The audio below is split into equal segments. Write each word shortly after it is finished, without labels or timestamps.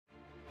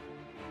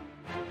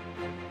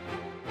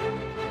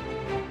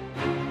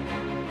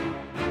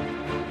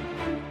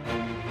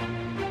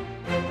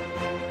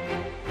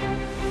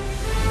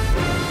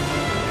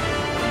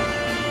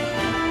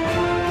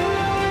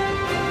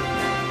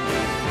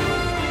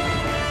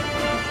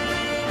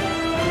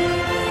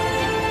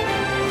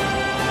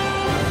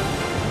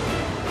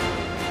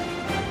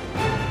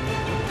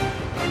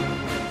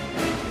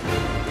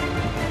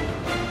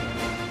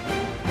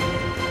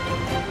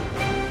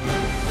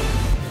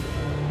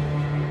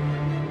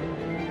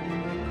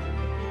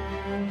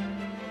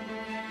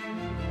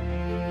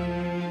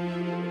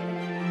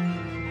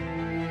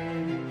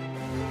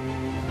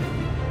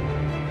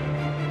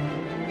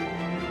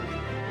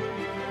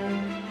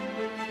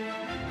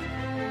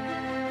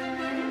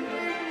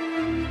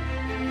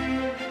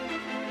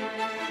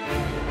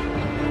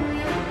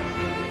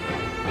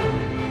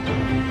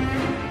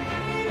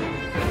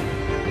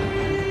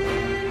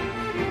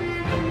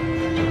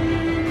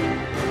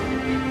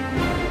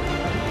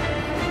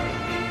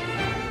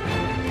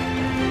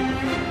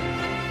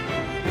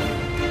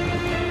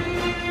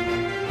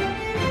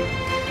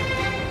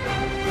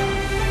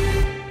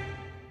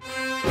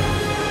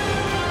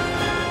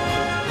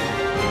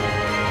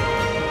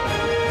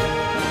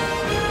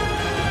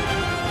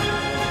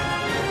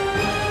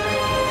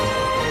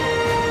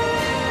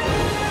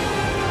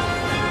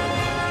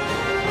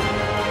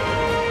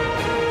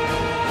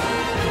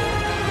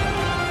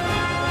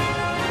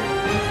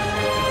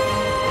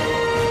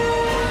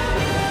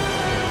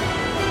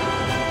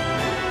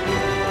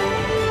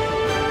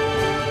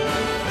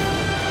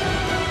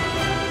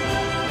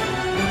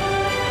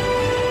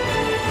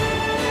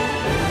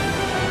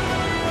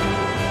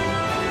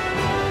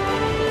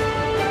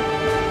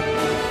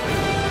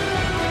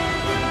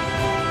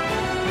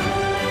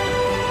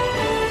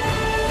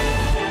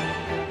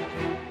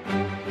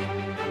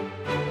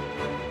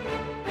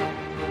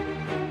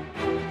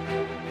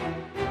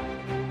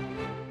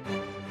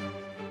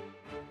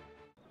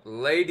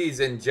Ladies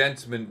and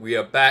gentlemen, we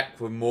are back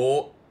for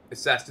more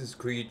Assassin's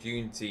Creed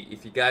Unity.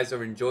 If you guys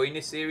are enjoying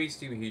this series,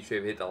 do me a huge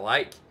favor, hit the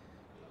like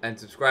and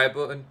subscribe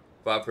button.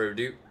 Without further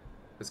ado,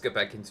 let's get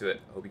back into it.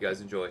 Hope you guys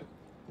enjoy.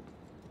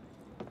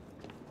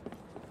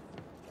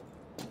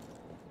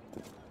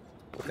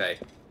 Okay,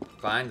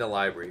 find the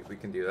library. We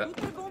can do that.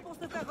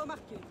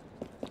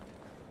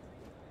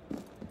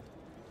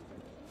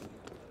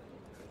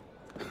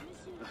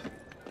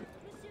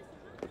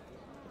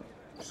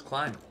 Just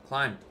climb,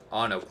 climb.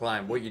 Arno,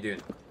 climb. What are you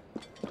doing?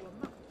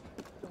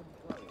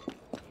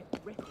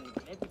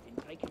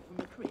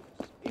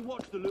 He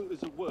watched the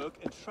looters at work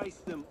and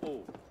traced them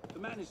all. The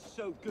man is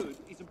so good,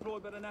 he's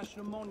employed by the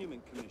National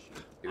Monument Commission.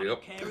 Here we go. I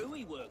don't care who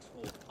he works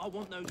for. I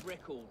want those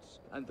records.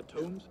 And the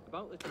tombs.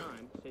 About the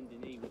time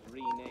Saint-Denis was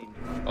renamed.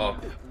 Oh.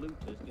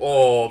 Looters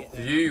Oh,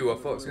 phew. I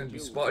thought it was going to be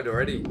spotted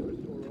already.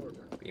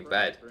 Being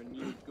bad.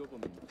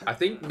 I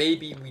think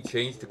maybe we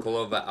changed the colour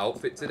of that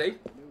outfit today.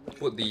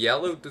 But the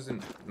yellow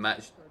doesn't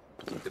match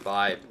the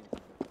vibe.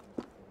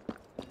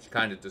 Which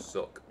kind of does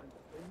suck.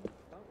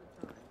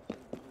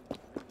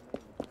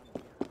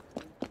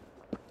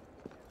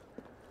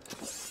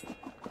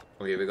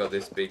 Okay, we got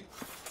this big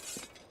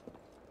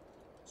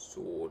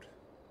sword.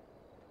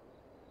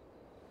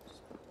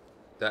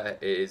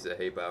 That is a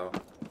hay barrel.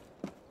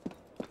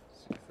 Let's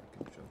see if I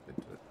can jump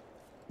into it.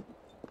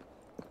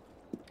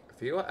 I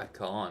feel like I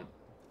can't.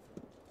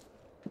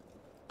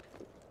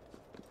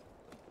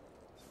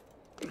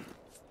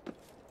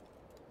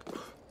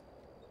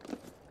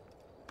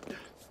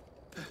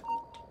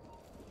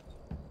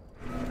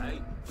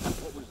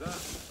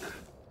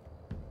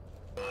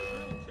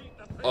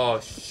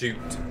 Oh shoot!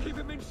 Keep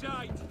him in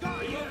sight.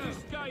 He won't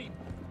escape.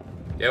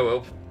 Yeah,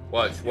 well,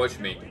 watch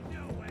me.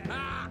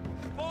 Ah,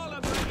 all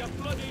of you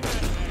bloody men.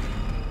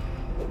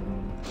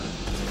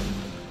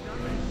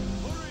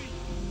 Hurry!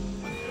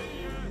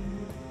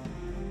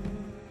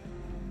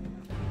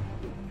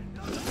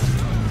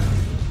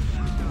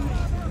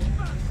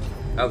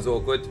 That was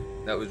awkward.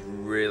 That was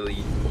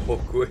really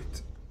awkward.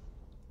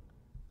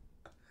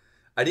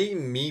 I didn't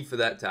even mean for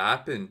that to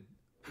happen.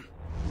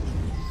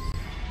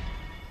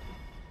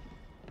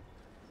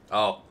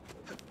 Oh,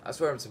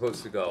 that's where I'm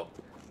supposed to go.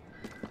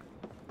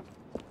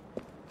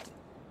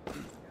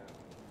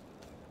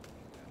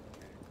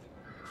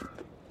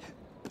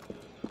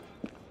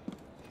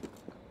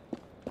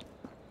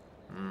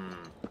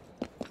 I'm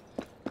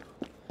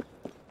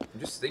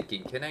just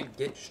thinking, can I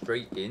get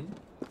straight in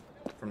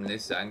from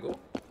this angle?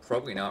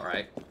 Probably not,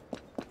 right?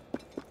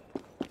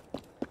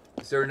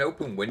 Is there an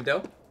open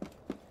window?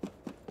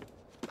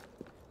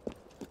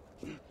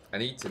 I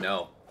need to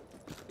know.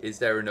 Is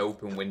there an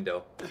open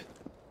window?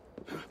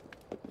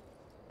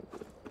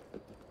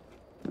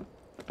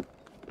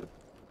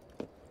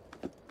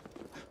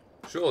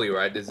 Surely,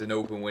 right? There's an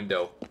open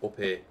window up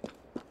here.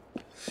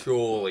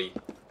 Surely.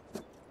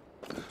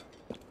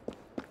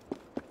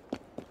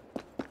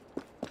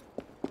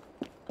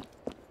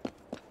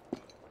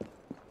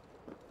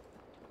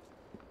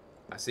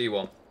 I see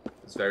one.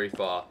 It's very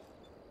far.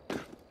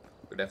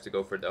 We'd have to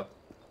go for it though.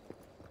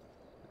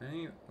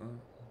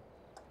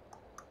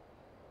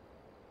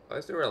 Why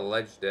is there a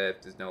ledge there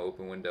if there's no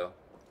open window?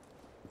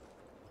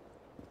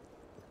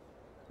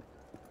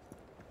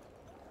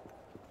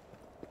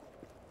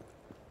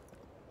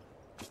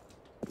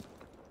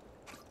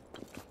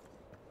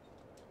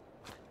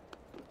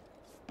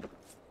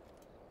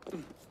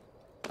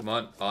 Come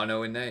on,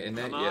 Arno in there,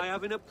 Am I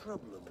having a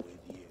problem with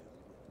you?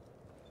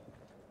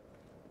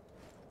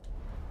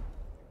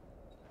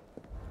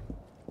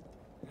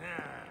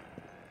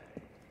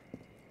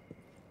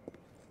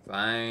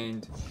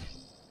 Find.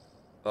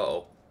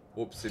 Uh-oh.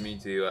 Whoops, I mean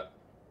to do that.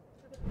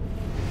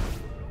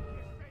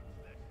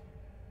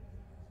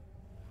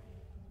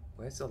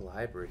 Where's the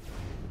library?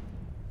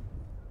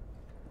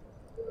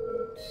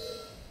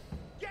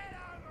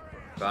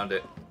 Found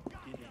it.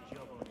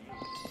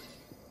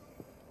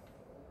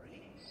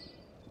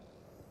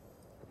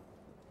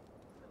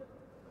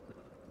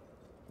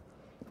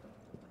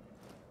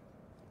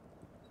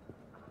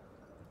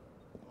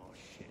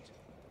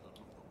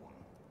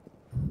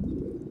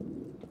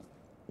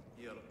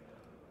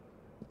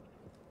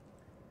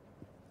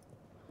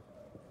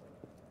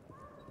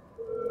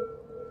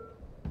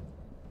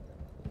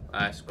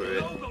 Screw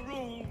it.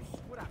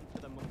 What happened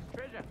to the monk's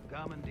treasure?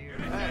 Commandeer.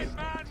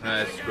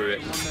 Screw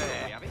it.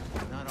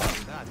 Not only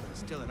that, but it's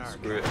still in our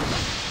Screw it. Not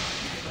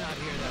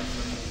hear that.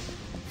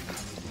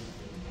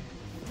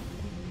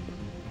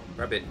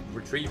 Grab it.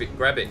 Retrieve it.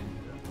 Grab it.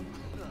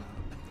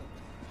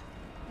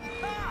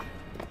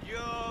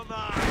 You're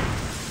mine.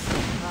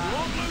 You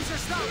won't lose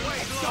us that way,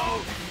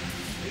 dog.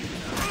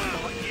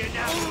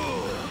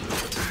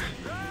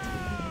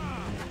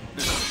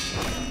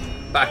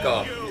 Back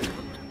off.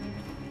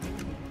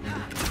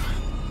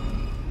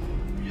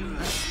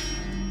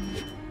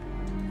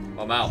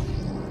 I'm out.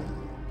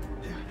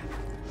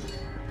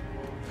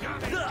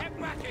 Get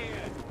back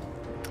here.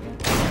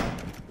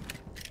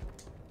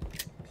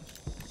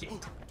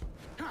 Shit.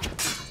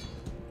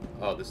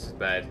 Oh, this is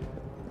bad.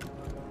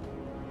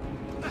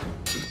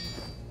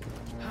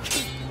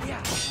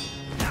 Yeah.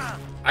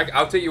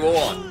 I'll take you all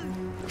on.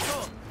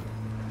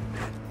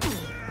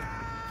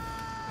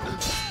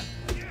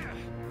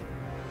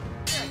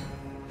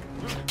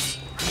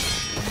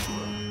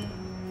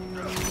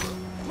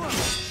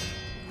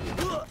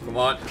 Come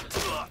on.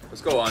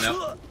 Let's go on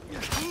now.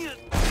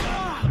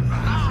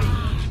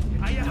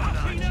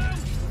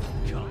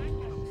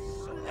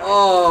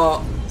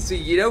 Oh, see,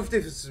 you know if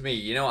this was me,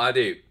 you know what I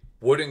do?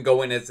 Wouldn't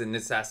go in as an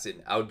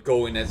assassin. I would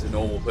go in as a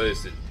normal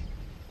person.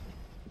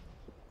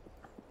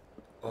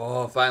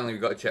 Oh, finally we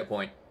got a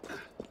checkpoint.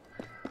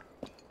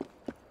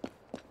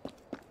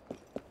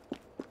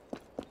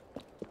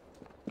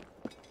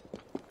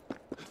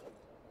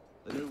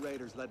 The new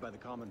raiders led by the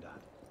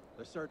commandant.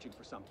 They're searching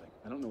for something.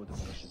 I don't know what the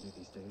hell I should do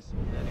these days.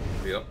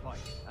 Yep.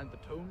 And the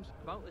tombs?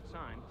 About the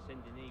time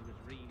Saint-Denis was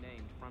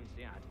renamed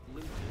Franciad,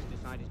 looters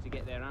decided to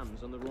get their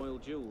hands on the royal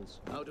jewels.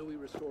 How do we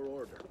restore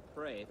order?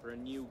 Pray for a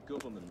new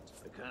government.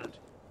 I can't.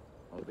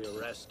 I'll be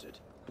arrested.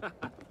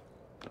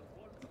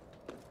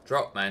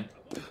 Drop, man.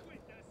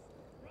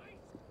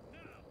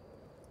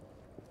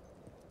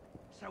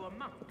 So a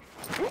monk,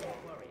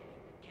 worry,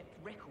 kept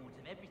records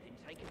of everything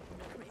taken from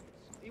the crypts.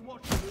 He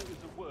watched the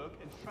looters at work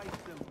and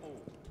traced them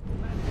all. The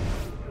man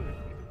is so good,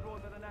 he's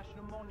employed by the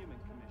National Monument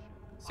Commission.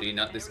 So you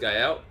knock this guy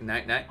out?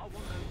 Night, night. I want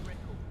those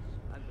records.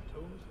 And the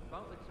tombs?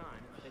 About the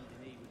time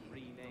Saint-Denis was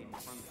renamed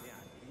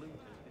Franciad,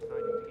 looters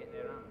decided to get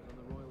their hands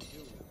on the royal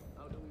jewels.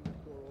 How do we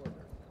restore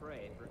order?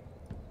 Pray for it.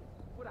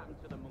 What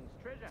happened to the monk's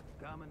treasure?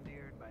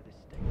 Commandeered by the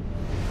state.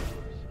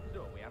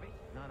 So we have it.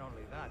 Not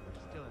only that, but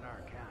still in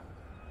our camp.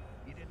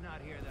 You did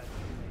not hear that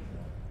from me,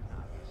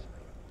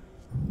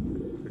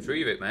 obviously.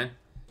 Retrieve it, man.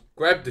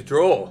 Grab the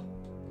drawer.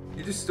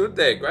 You just stood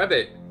there. Grab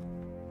it.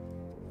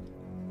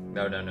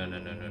 No, no, no, no,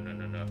 no, no, no,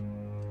 no, no.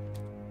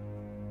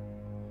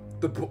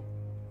 The book.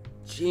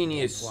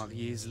 Genius.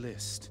 Poirier's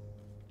list.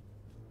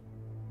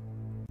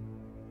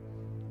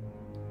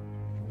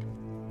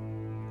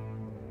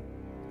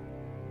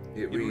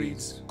 It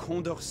reads.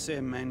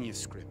 Condorcet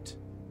manuscript,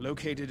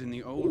 located in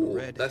the old Ooh,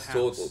 red that house.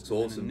 sword looks with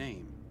a awesome.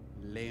 name,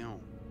 Léon.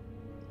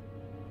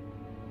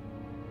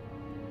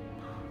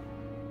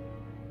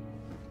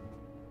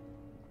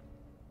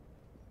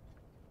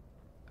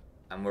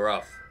 And we're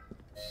off.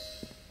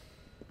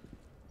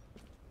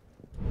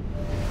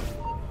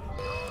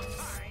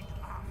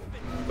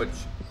 But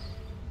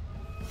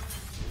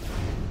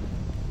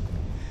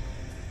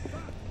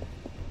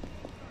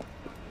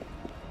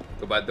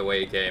go back the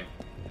way he came.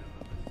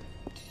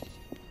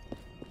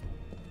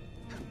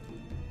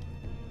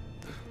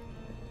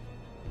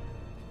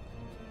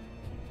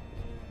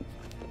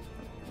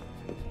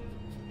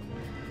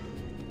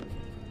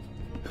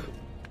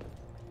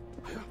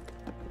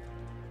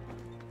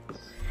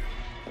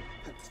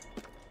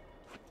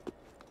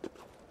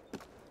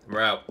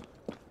 We're out.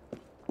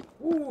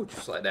 Ooh,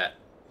 just like that.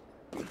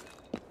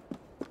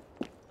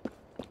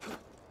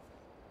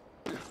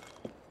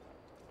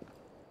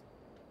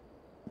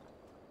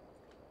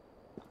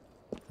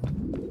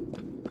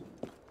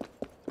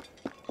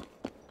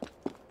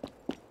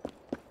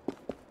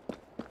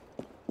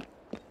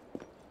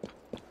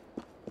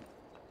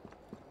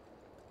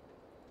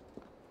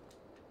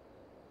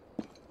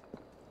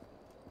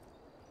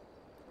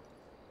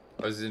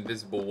 Oh, there's an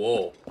invisible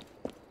wall.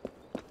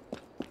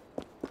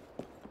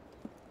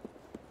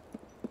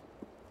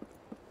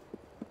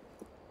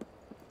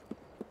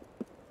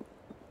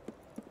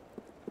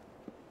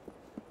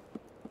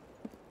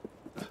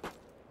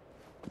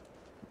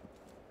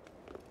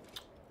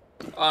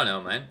 Oh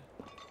no, man.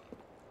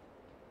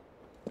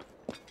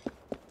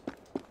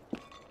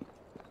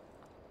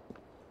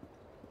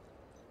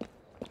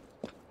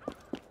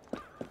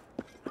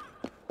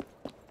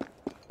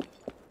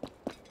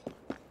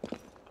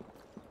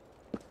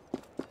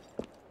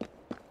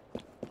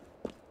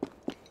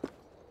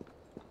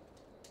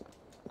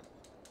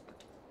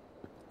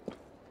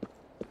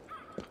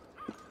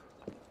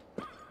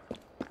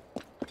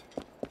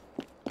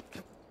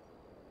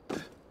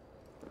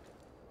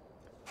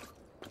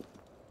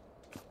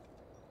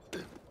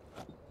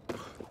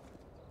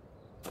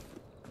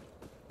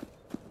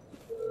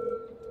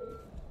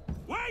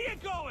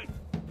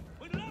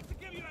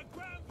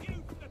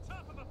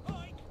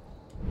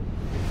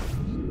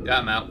 Yeah,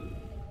 I'm out.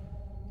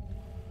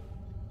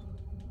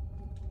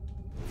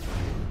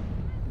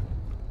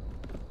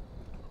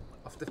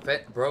 Off the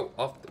fence, bro.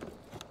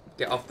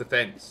 Get off the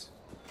fence.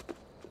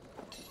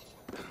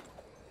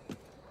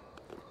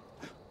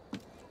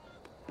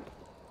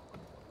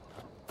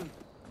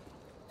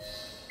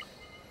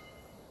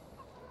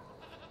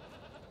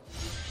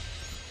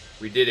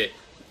 We did it.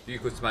 View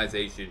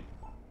customization.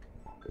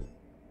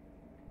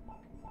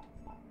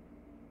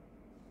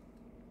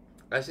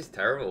 That's just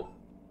terrible.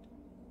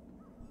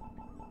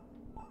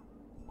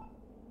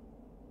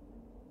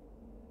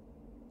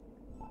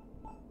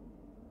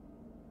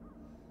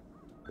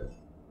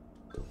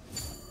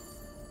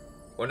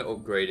 I want to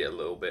upgrade it a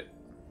little bit.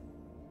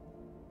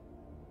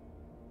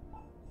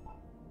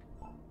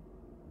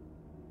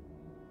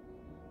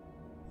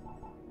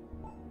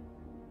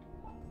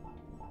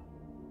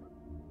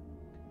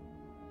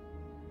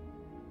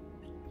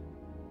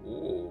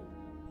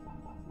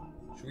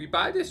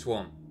 buy this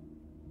one?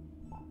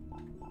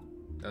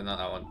 No, not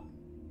that one.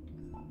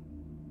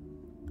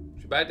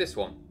 Should we buy this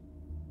one?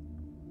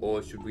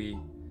 Or should we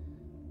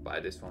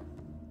buy this one?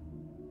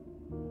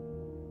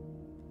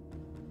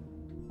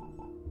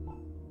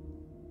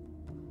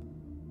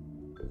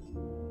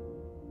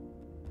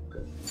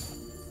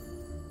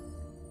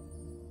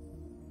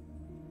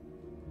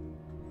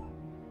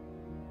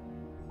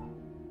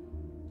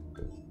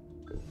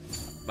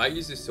 Might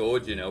use the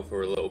sword, you know,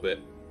 for a little bit.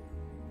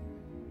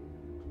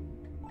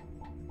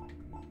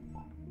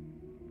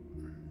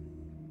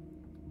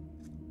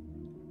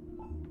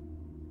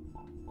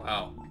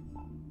 Wow.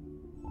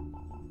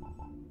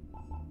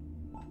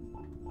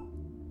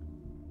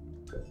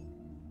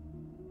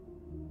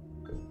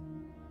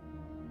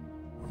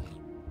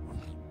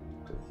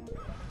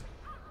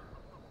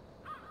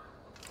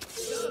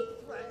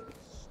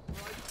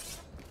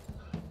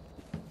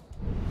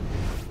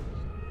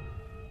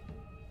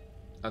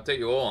 I'll take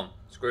you all on.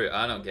 Screw it,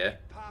 I don't care.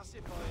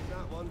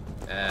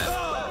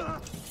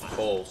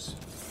 Balls.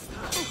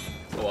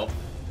 Go on.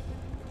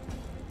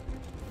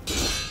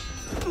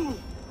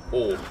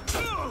 Oh.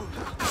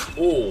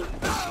 Oh.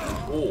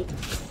 Oh.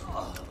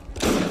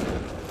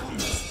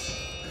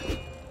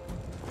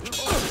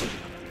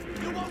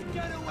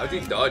 How do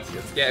you dodge? I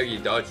forget how you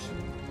dodge.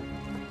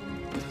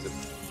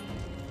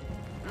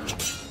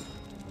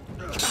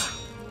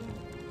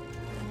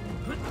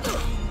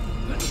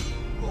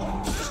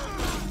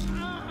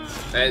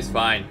 It's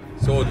fine.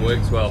 Sword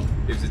works well.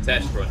 It was a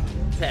test run.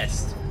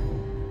 Test.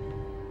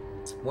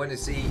 Wanted to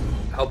see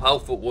how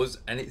powerful it was,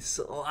 and it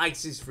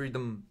slices through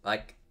them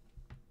like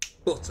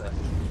butter.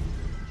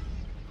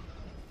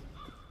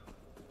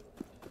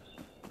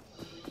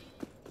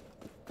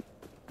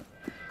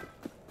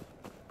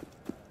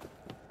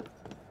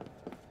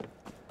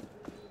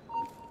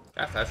 Can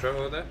I fast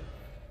travel over there?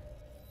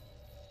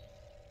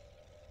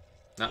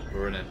 Nah,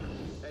 we're running.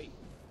 Hey,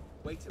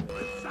 wait a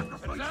minute.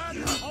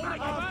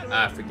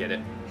 Ah, forget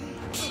it.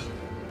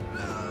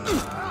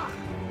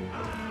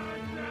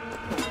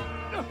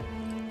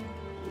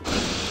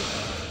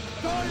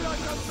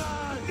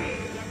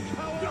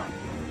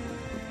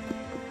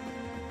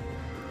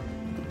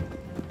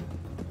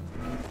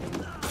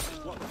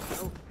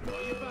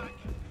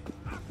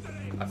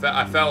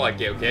 I felt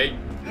like it, okay?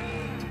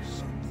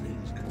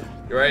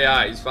 You're right,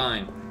 yeah, he's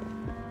fine.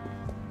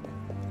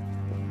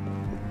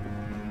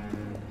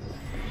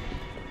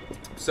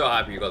 I'm so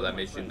happy you got that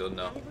mission done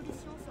though.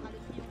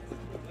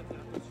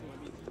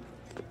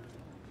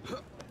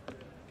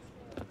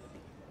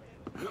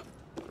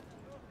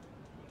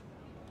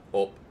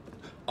 Up.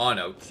 Oh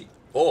no,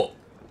 up.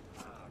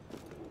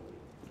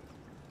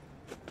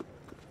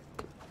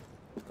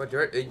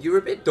 God, you're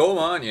a bit dumb,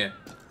 aren't you?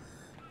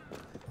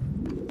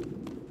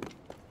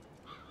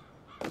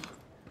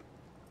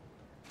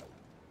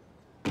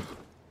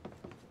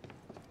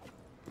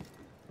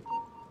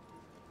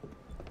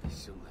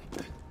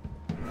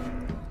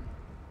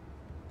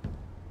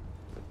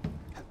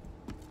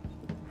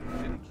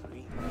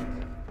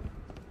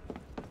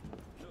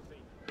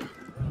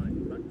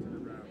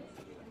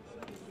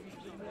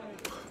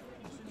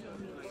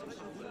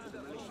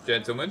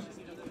 Gentlemen.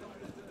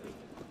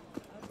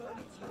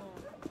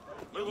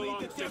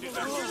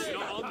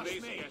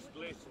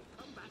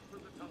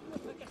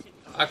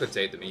 I could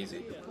take them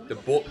easy. The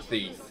book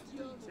thief.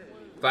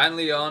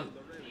 Finally on.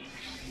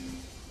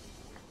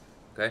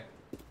 Okay.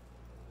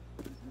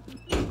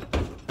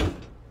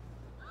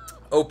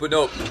 Open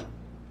up.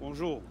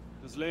 Bonjour.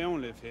 Does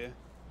Leon live here?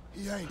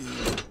 He ain't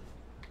here.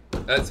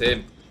 That's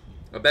him.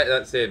 I bet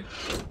that's him.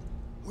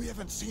 We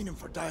haven't seen him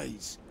for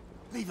days.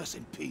 Leave us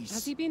in peace.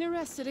 Has he been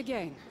arrested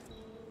again?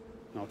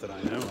 Not that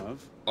I know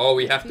of. Oh,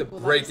 we have to People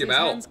break like him his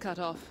out. hands cut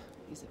off.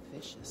 He's a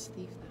vicious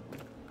thief, that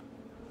one.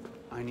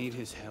 I need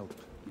his help.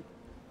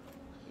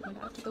 He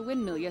went out to the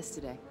windmill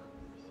yesterday.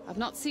 I've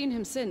not seen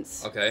him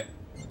since. Okay.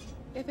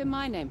 Give him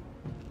my name.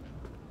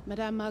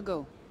 Madame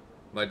Margot.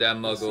 Madame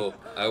Margot.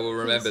 I will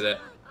remember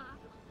that.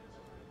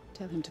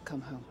 Tell him to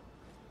come home.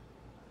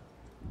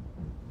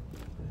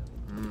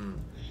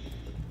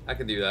 I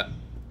can do that.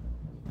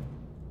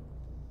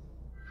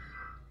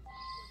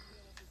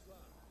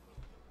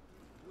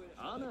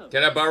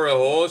 Can I borrow a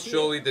horse?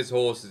 Surely there's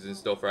horses and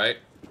stuff, right?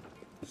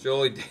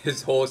 Surely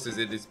there's horses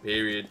in this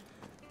period.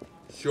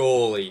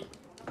 Surely.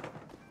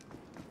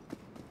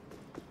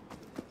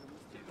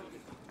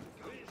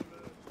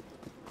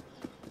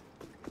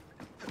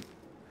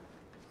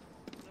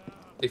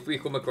 If we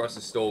come across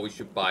a store, we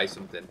should buy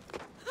something.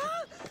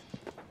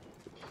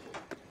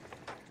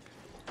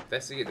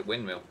 Investigate the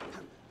windmill.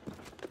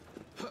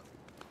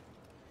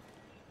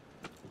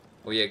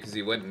 Oh yeah, because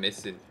he went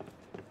missing.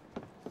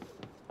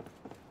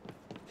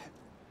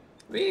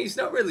 I mean, he's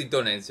not really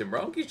done anything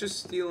wrong. He's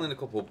just stealing a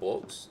couple of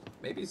books.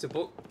 Maybe it's a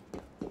book.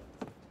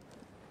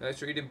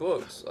 Nice reading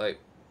books. Like,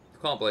 you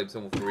can't blame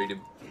someone for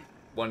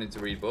wanting to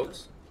read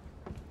books.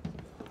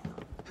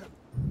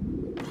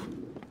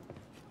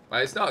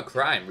 Like, it's not a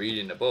crime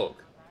reading a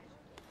book.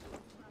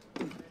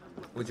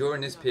 But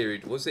during this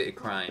period, was it a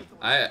crime?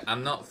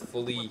 I'm not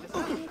fully...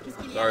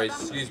 Sorry,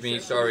 excuse me,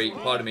 sorry,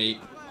 pardon me.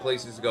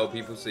 Places to go,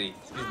 people see.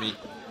 Excuse me,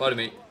 pardon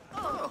me.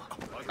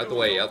 Out the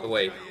way, out the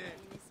way.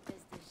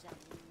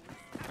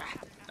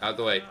 Out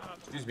the way.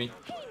 Excuse me.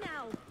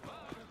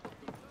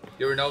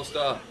 You're an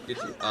all-star. Get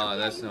you. Ah,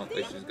 that's no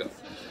issues.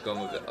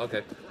 Go with it.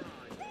 Okay.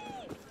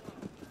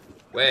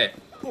 Where?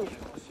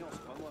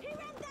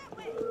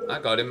 I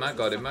got him, I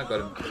got him, I got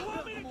him.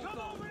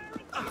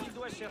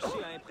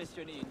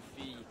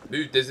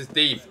 Dude, there's a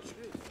thief.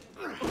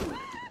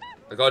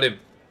 I got him.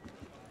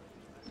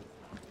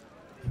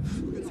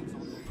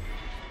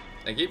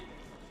 Thank you.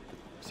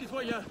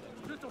 Citoyen,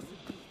 je t'en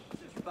supplie.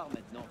 Si tu pars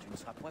maintenant, tu ne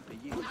seras point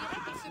payé. Il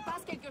se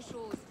passe quelque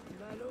chose.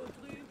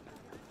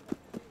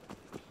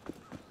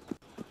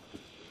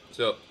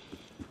 So,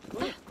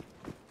 move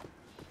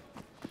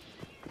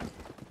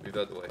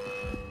out the way.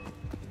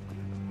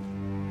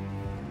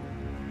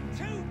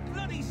 Too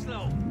bloody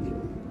slow.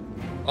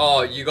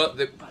 Oh, you got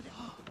the...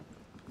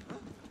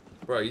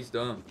 Bro, he's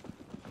done.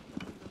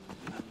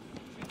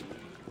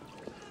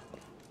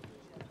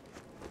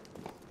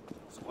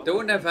 They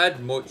wouldn't have had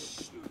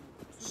much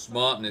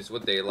smartness,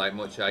 would they? Like,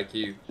 much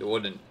IQ. They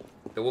wouldn't.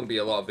 There wouldn't be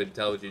a lot of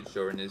intelligence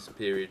during this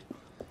period.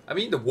 I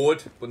mean, there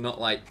would, but not,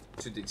 like,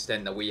 to the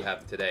extent that we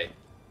have today.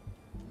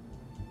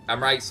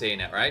 I'm right saying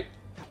that, right?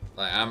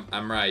 Like,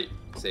 I'm right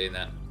saying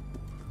that.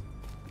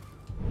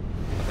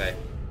 Okay.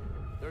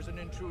 There's an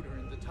intruder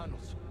in the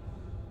tunnels.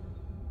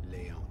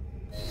 Leon.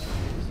 He's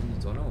in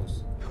the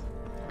tunnels.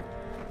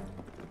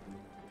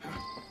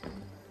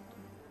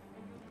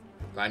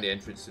 Find the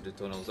entrance to the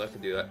tunnels. I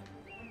can do that.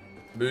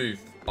 Move.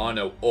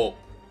 Arno, up.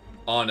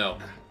 Arno.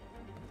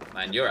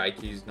 Man, your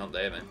IQ's not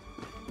there, man.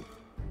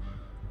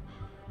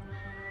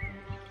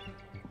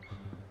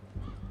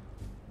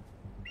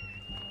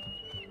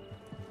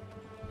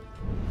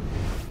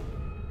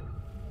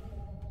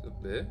 It's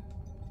up there.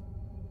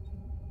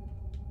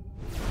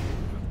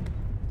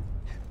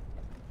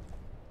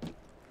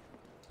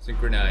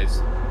 Synchronize.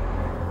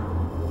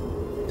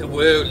 The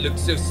world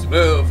looks so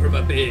small from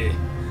up here.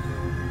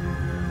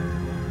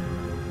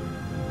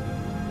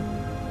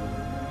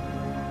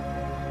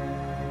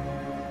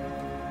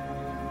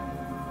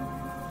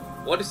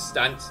 What a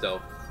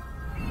standstill.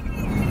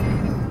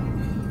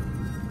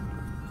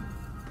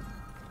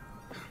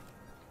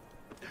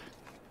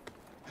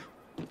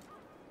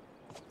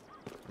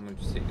 I'm gonna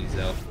just take these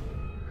out.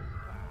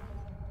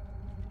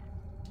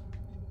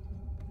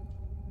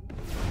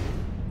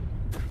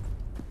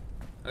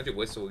 How'd you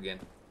whistle again?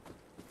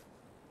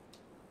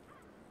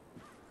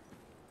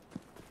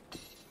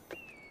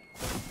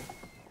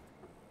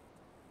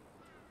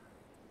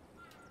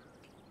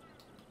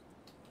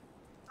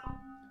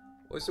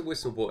 What's the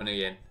whistle button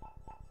again?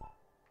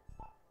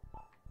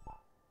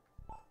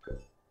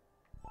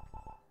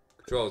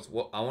 Controls,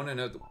 what? I want to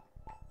know the...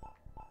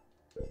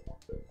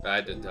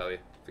 I didn't tell you.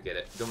 Forget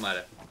it. Don't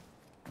matter.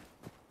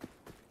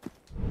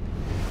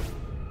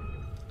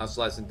 I'll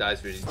slice and dice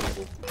for these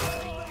people.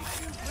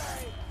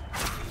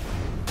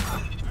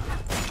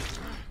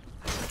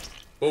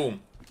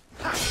 Boom.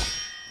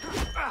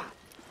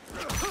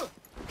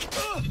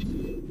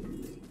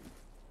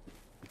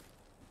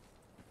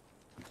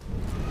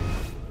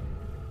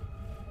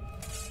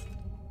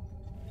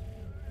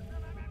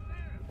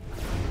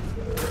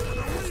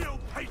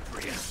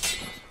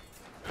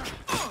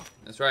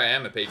 That's right, I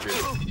am a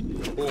patriot.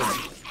 Boom.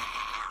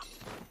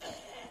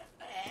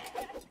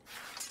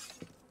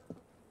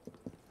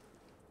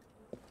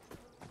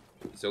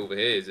 It's over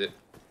here, is it?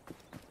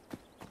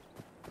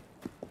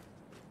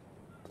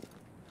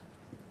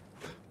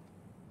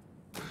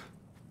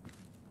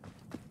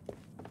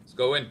 Let's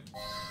go in.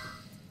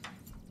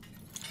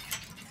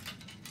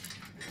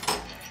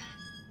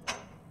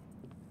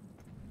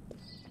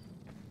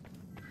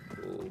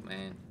 Oh,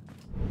 man.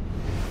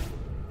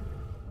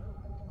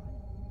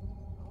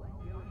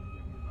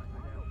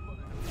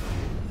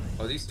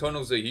 Oh, these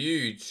tunnels are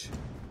huge.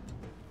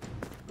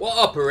 What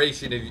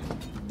operation have you...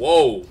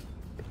 Whoa.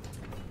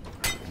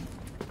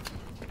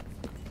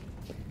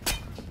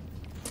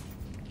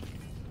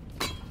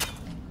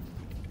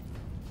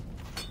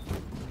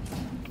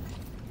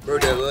 Bro,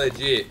 they're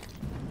legit.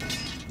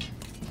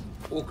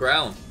 Full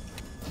crown.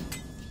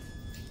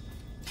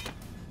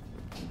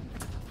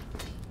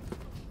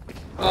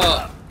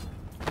 Oh.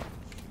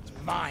 It's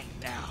mine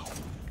now.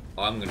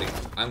 Oh, I'm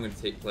gonna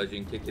take pleasure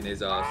in kicking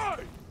his ass.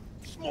 Hey!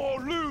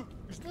 Small loot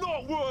is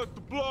not worth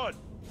the blood.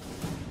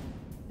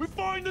 We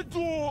find the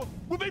door,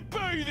 we'll be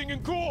bathing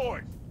in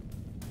coin.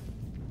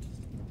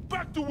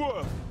 Back to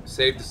work.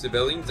 Save the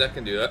civilians, I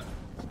can do that.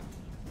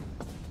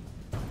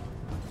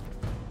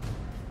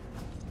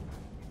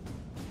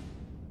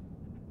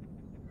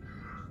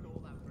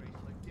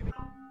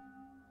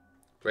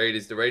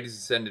 Raiders. The raiders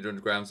ascended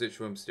underground, search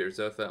for mysterious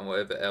artifact and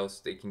whatever else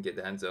they can get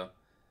their hands on.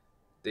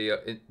 They are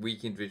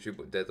weak individual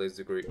but deadly as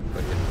a group.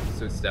 Okay,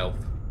 so it's stealth.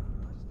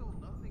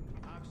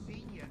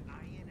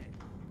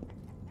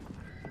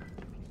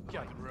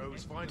 Gang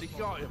Rose finally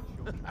got him.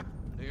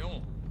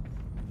 Leon,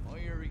 I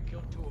hear he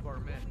killed 2 of our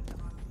men.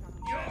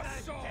 Your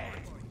sword!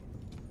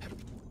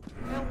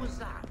 The hell was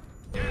that?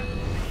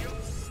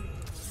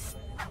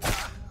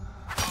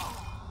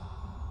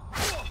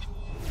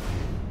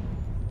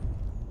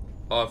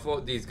 Oh, I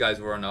thought these guys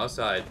were on our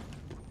side.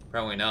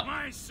 Apparently not.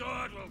 My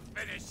sword will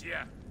finish you.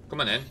 Come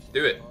on in,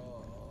 do it.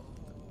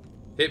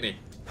 Hit me.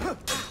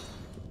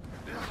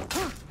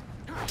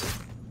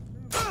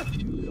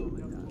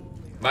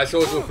 My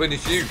sword will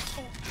finish you.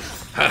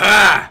 Ha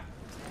ha!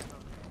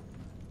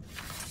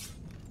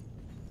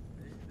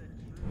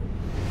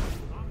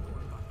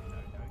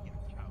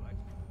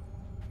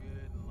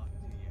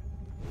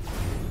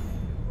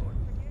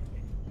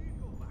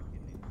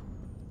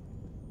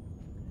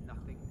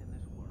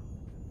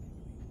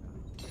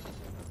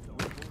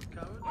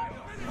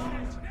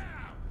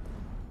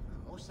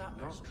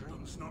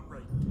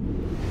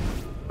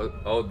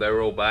 Oh,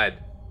 they're all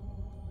bad.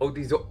 Oh,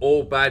 these are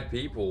all bad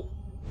people.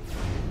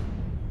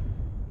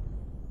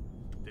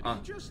 Did he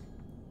just...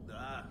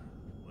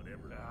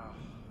 whatever.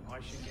 I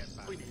should get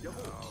back. We need a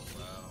horse. Oh,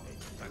 well.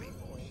 It's plenty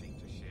more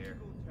sheep to share.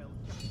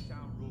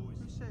 Who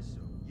says so?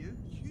 You?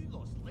 You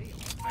lost Leo.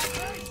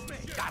 It's me.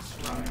 That's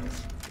right.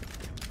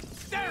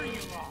 There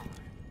you are.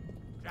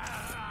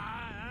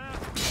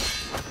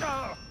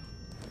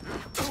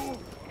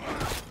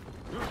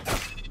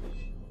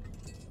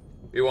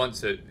 Who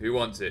wants it? Who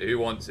wants it? Who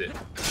wants it?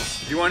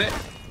 You want it?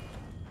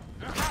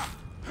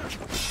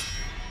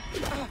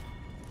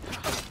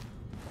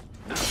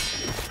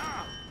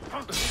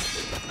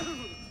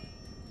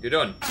 You're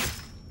done.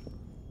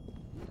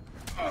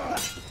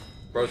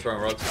 Bro's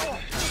throwing rocks.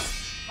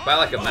 Fight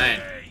like a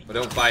man, but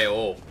don't fight at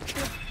all.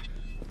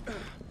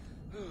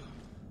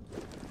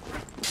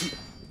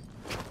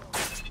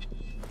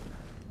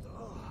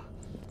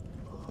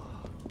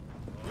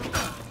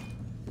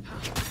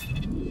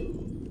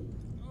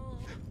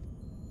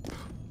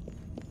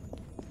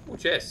 Oh,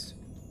 chest.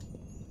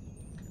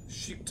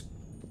 Shoot.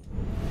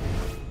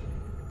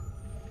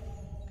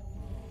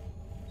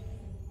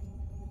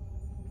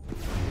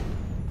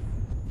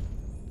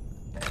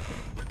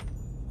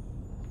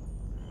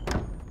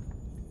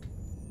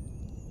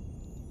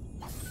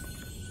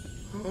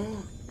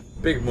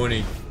 Big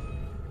money.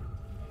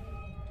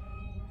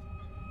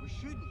 We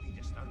shouldn't be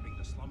disturbing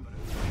the slumber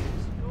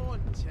of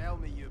Don't tell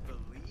me you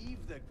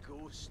believe the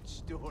ghost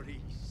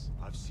stories.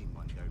 I've seen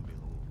one down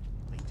below,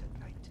 late at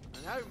night.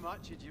 And how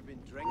much had you been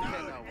drinking,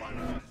 I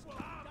wonder?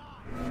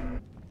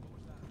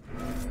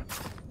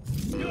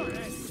 Your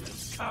head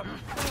is covered.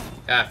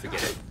 Ah,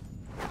 forget it.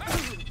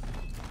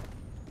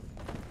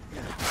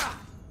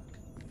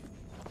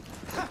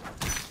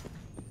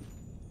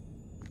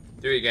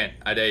 Do it again.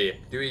 I dare you.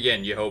 Do it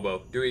again, you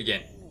hobo. Do it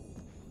again.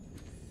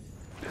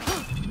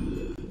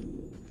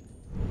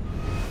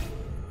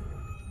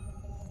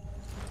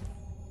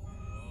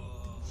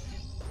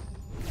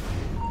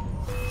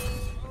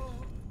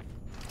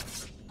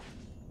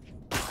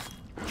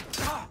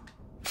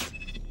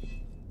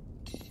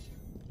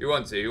 Who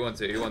wants it? Who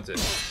wants it? Who wants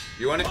it?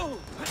 You want it?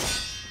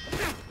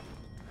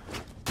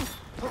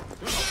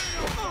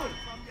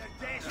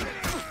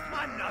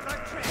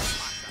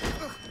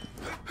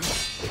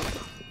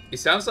 He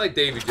sounds like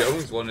Davy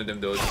Jones, one of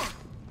them does.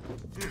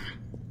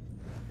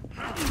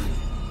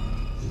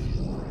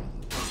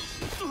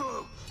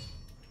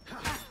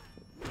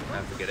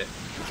 Ah, forget it.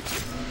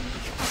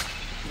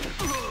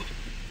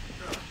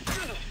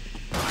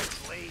 I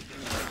played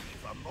this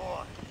for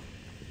more.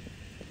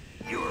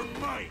 You're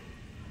mine.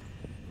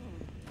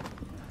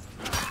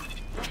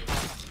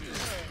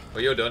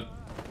 Well, you're done.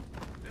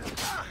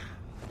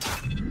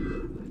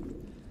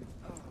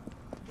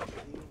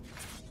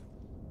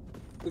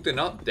 Oh, they're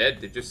not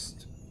dead, they're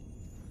just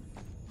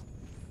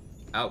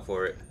out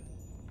for it.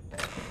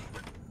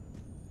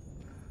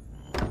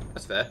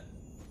 That's fair.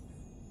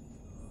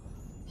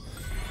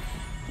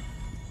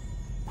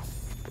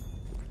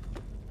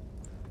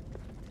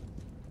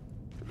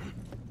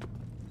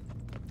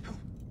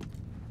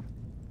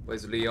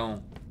 Where's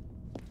Leon?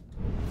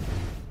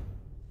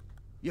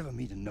 You ever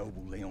meet a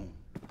noble, Leon?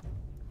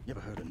 You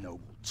ever heard a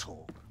noble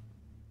talk?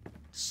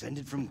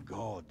 Descended from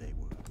God, they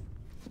were.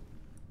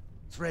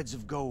 Threads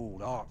of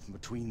gold arc from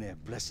between their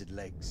blessed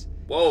legs.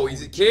 Whoa,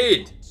 he's a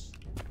kid!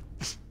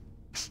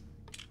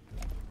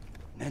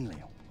 And then,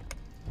 Leon.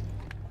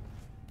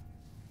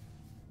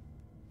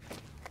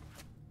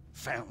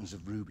 Fountains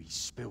of rubies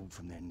spilled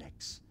from their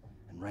necks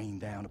and rained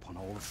down upon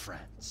all of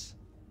France.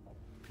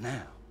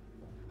 Now,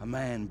 a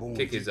man born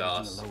Kick his deep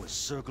within ass. the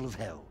lowest circle of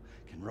hell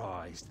can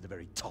rise to the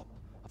very top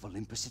of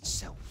Olympus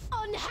itself.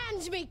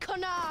 Unhand me,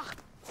 connard!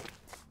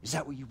 Is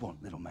that what you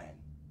want, little man?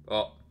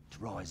 Oh. To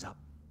rise up?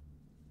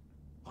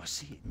 I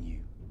see it in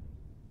you.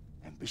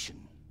 Ambition.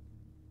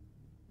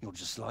 You're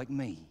just like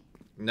me.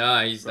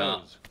 Nah, he's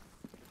not.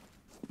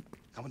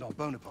 Commandant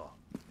Bonaparte.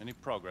 Any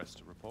progress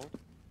to report?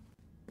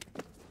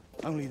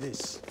 Only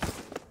this.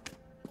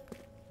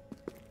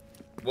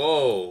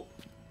 Whoa.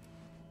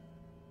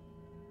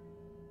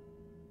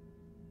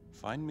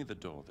 Find me the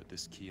door that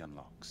this key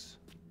unlocks,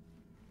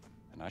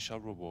 and I shall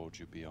reward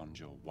you beyond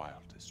your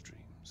wildest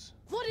dreams.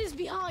 What is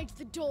behind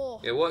the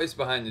door? Yeah, what is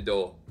behind the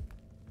door?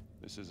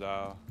 This is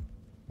our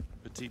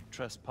petite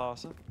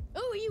trespasser.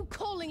 Who are you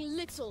calling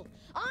little?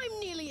 I'm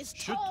nearly as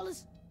tall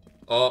as...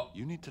 Oh.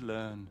 You need to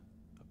learn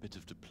a bit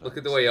of diplomacy. Look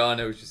at the way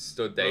Arno's just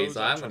stood there. He's Rose,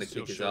 like, I I'm gonna trust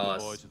kick his you'll show the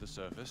ass. boy to the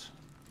surface.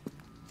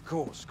 Of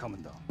course,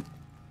 Commandant.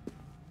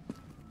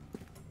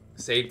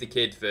 Save the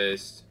kid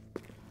first.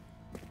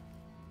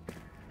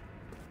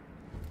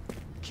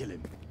 Kill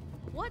him.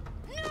 What?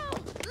 No!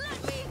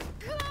 Let me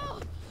go!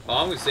 Oh,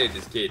 I'm gonna save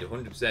this kid,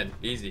 100%.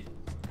 Easy.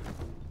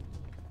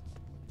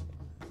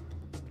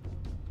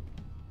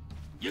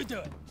 You do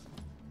it.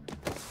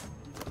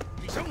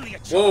 He's only a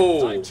Whoa.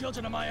 child. I have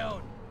children of my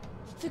own.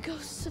 The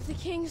ghosts of the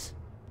kings.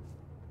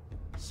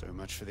 So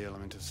much for the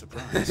element of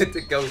surprise.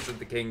 The ghost of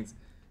the kings.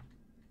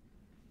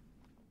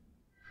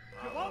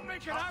 You won't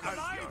make it out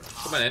alive!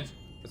 Come on in.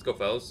 Let's go,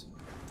 fellas.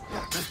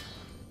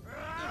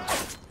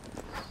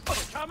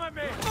 Come at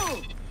me!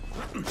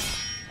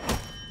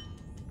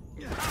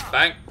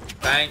 Bang.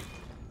 Bang.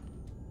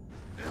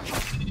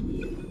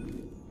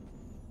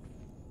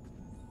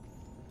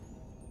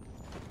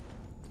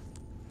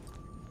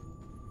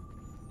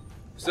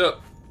 What's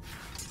up?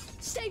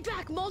 Stay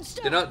back,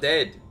 monster! They're not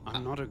dead.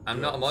 I'm not a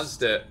I'm not a ghost.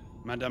 monster.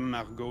 Madame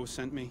Margot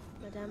sent me.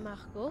 Madame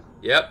Margot,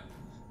 Yep.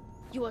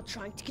 you are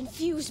trying to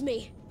confuse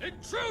me.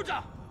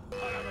 Intruder! I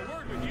have a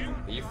word with you.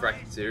 Are you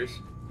fracking serious?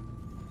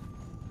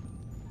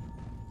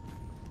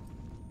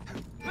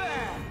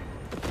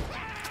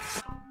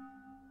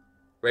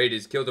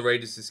 Raiders. Kill the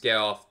raiders to scare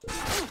off.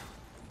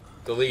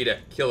 The leader.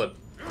 Kill him.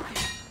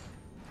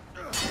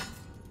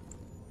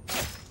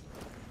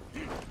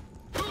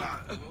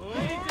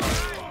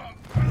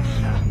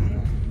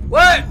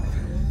 What?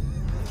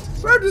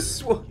 Bro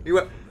just he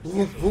went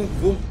boom, boom,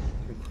 boom.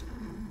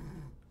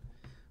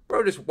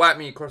 Bro just whacked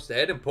me across the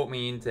head and put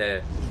me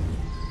into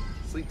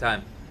sleep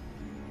time.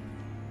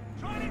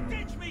 Trying to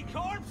ditch me,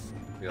 corpse!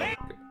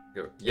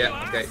 Go.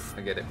 Yeah, okay,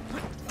 I get it.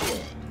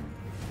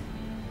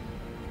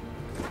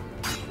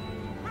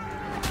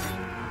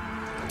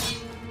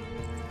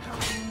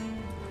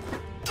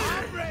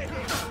 I'm ready!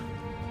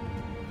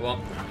 Come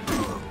on.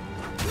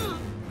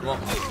 Come on.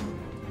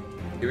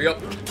 Here we go.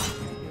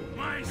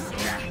 My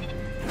sword!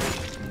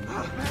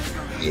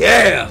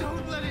 Yeah!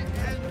 Don't let it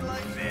end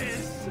like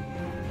this!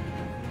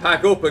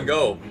 Pack up and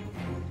go.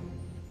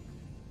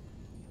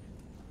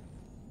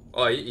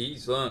 Oh,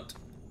 he's learnt.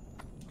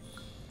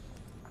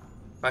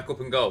 Pack up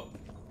and go.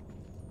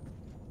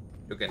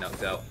 You'll get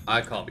knocked out.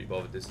 I can't be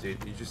bothered this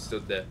dude. He just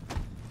stood there.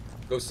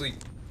 Go sleep.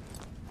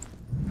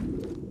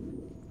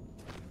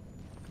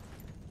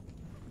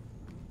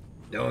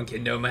 No one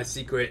can know my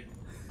secret.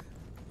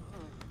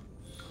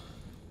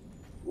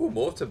 Ooh,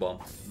 mortar bomb.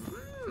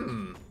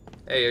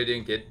 Hey, how you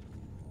doing, kid?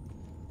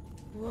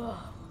 Whoa.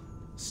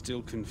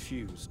 Still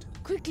confused.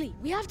 Quickly,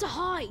 we have to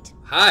hide.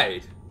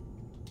 Hide?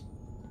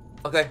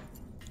 Okay.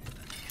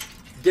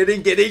 Get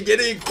in,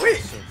 quick!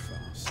 So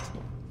fast.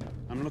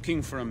 I'm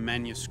looking for a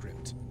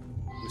manuscript.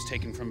 It was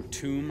taken from a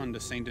tomb under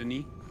Saint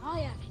Denis. I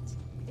have it.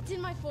 It's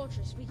in my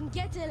fortress. We can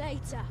get it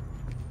later.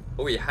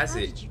 Oh, he has How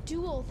it. did you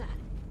do all that?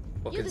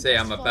 What You're can the say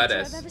best I'm a fighter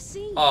badass. I've ever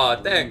seen. Aw,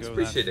 Wouldn't thanks, go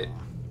appreciate that it. far.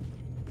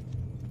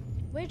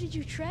 Where did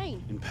you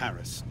train? In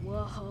Paris.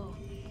 Whoa.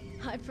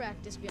 I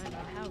practice behind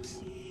our house.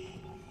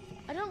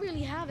 I don't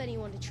really have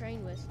anyone to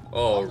train with. Oh,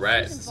 All the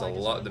rats, freedom there's a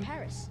fighters lot are of in them.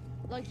 Paris,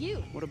 like you.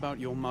 What about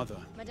your mother?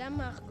 Madame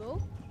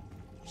Margot?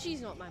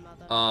 She's not my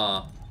mother.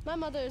 My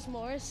mother is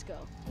Morisco.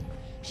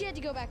 She had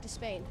to go back to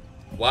Spain.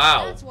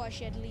 Wow. That's why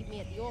she had to leave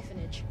me at the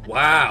orphanage. And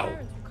Wow. My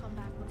parents will come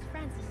back once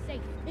France is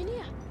safe. And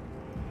yeah.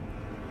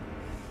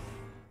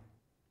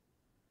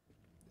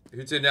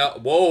 Who's in now?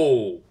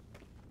 Whoa.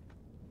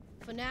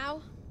 For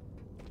now,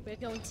 we're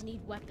going to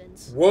need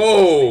weapons.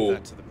 Whoa. Leave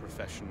that to the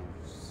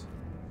professionals.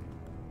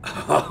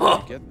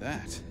 I get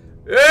that.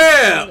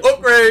 Yeah,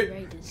 upgrade.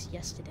 Raiders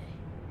yesterday.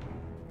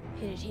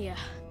 Hid it here.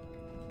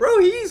 Bro,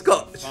 he's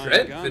got Fine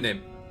strength gun. in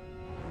him.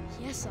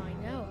 Yes, I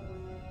know.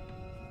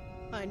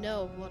 I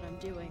know what I'm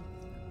doing.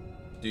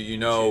 Do you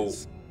know?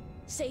 Kids.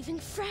 Saving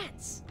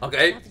France.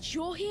 Okay. Now that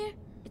you're here,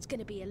 it's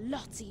gonna be a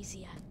lot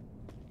easier.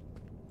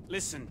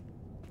 Listen,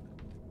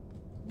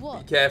 Be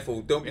What?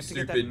 careful. Don't we be have to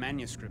get that stupid.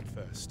 manuscript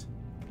first.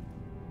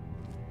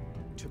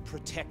 To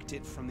protect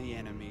it from the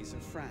enemies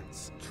of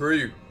France.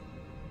 True.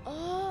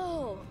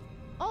 Oh.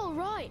 All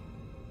right.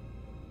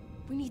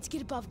 We need to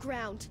get above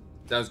ground.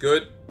 Sounds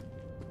good.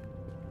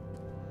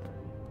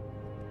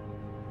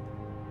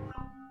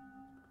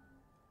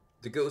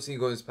 The guillotine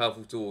gun is a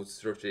powerful tool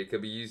structure. It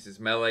can be used as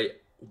melee.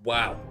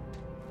 Wow.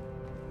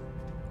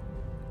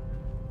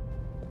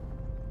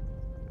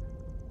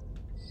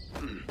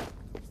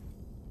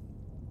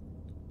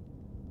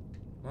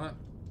 What?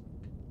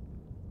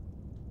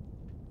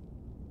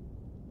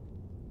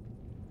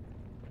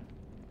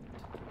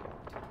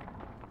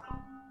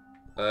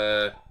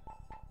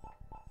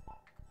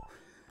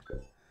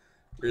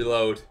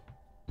 Reload.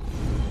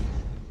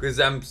 Because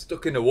I'm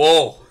stuck in a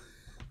wall.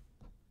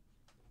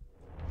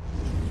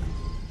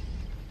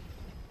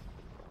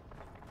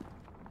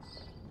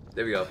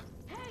 There we go.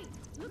 Hey,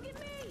 look at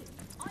me!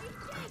 I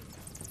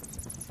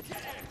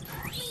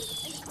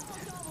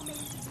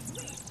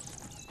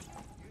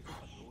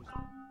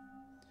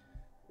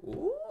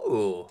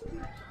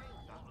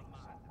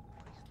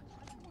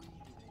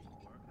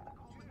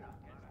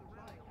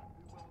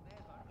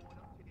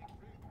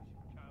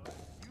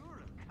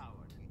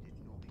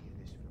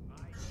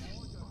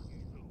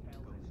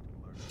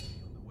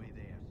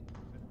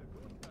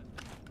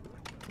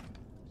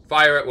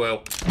Fire at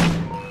will.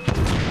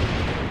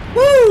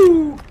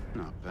 Woo!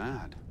 Not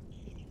bad.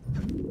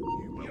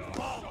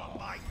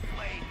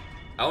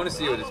 I want to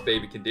see what this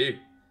baby can do.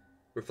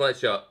 Reflect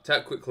shot.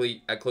 Tap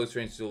quickly at close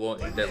range to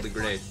launch a deadly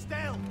grenade.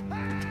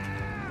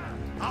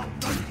 I'll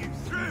run you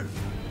through.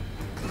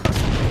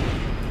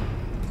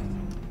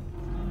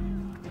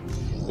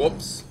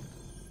 Whoops.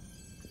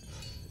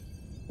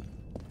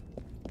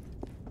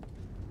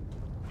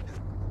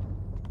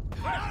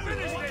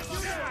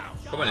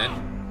 Come on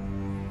in.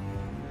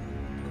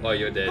 Oh,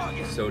 you're dead.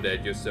 You're so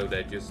dead. You're so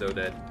dead. You're so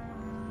dead.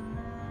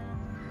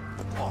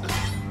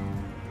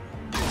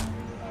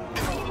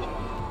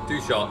 Two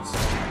shots.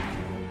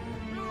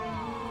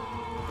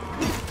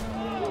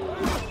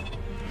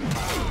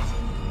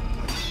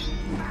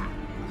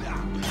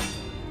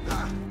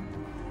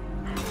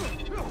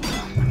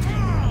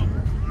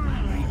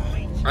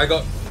 I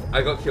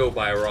got killed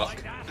by a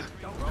rock.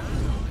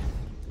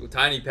 A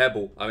tiny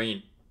pebble. I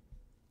mean,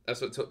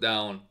 that's what took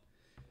down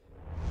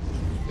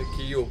the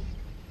keel.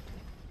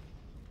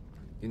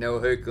 You know,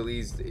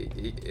 Hercules,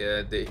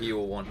 the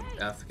heel one.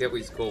 I forget what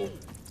he's called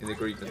in the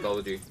Greek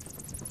mythology.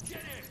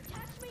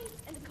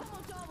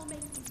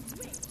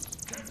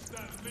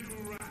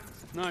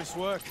 Nice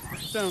work.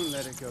 Don't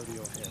let it go to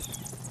your head.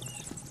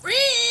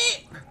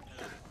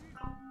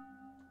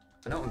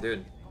 I know what I'm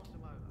doing.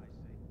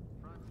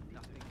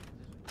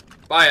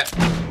 Buy it.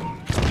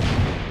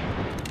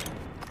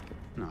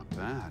 Not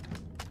bad.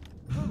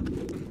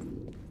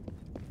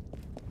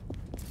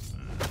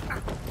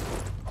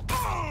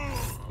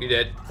 You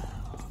did.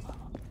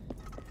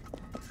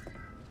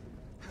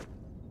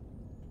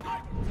 I'm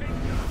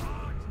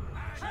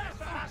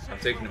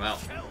taking him out.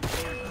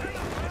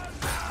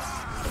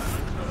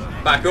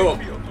 Back up.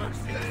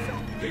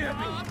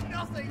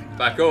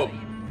 Back up.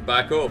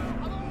 Back up.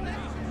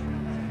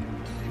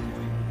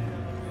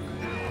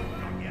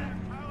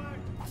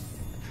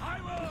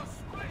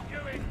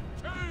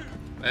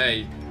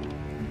 Hey.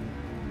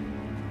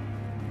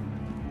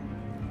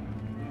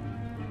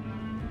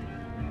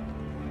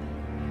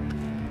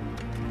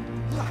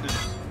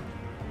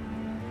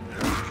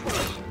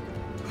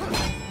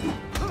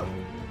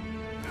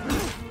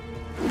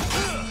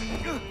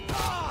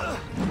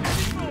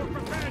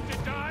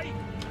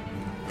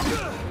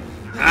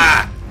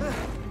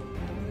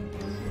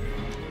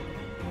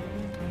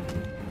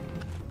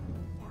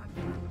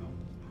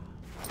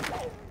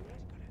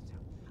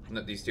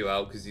 Nut these two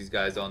out because these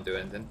guys don't do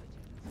anything.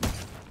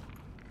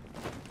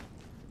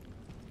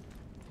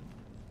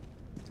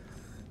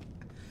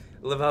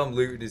 I love how I'm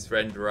looting his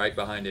friend right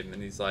behind him,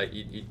 and he's like,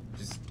 he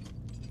just.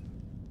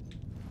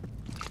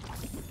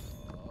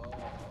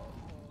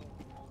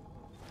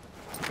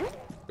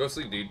 Go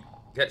sleep, dude.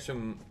 Catch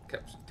some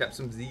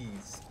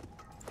Z's.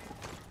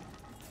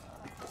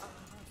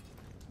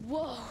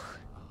 Whoa,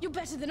 you're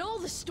better than all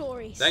the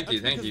stories. Thank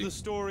you, thank you. Because the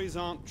stories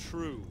aren't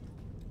true.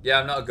 Yeah,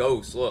 I'm not a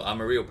ghost. Look,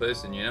 I'm a real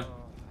person, you know?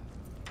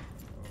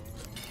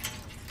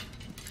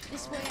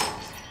 This way out.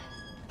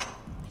 I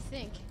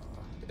think.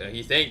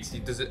 He thinks. He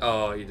doesn't.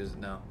 Oh, he doesn't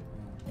know.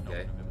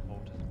 Okay.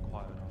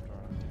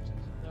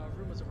 There are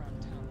rumors around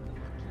town that the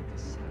Marquis de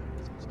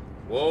Sade.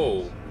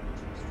 Whoa.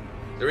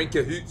 They're in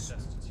cahoots.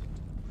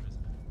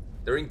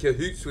 They're in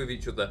cahoots with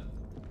each other.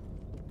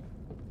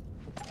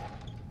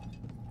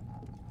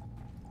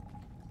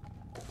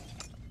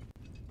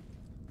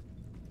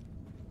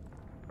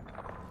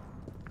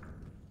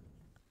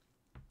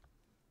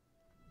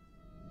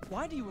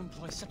 Why do you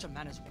employ such a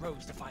man as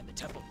Rose to find the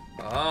temple?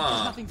 Ah.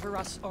 There's nothing for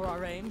us or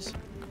our aims.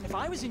 If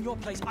I was in your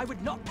place, I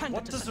would not pander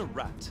to... What does a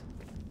rat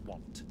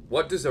want?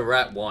 What does a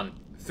rat want?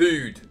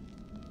 Food.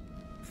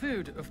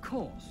 Food, of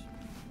course.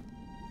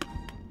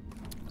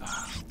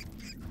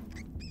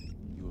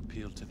 You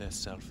appeal to their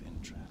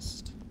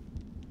self-interest.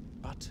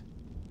 But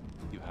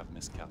you have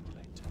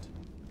miscalculated.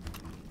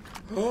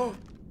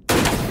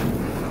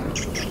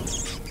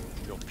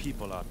 Your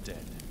people are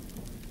dead.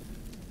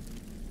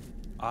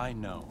 I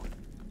know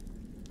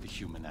the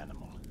human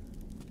animal.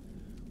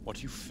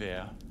 What you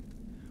fear,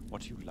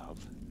 what you love.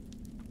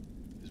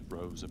 Is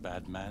Rose a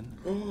bad man?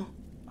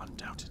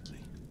 Undoubtedly.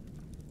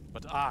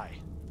 But I,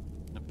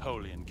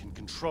 Napoleon, can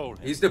control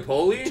him. He's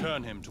Napoleon?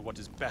 Turn him to what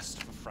is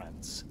best for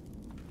France.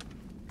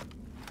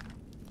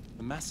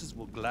 The masses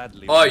will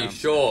gladly... Oh, you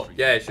sure?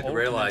 Yeah, I should have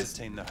realized.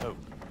 Entertain the hope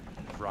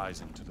of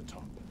rising to the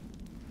top.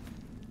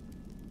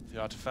 The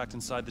artifact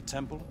inside the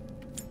temple,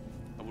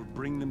 I will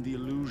bring them the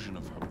illusion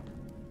of hope.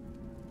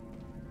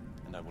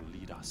 And I will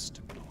lead us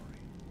to glory.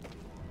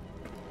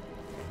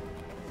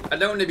 I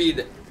don't want to be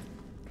the...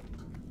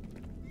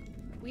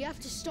 We have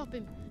to stop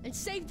him and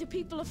save the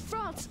people of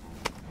France.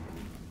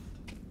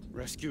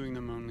 Rescuing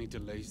them only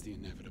delays the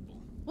inevitable.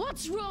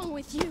 What's wrong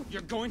with you?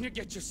 You're going to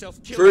get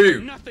yourself killed True.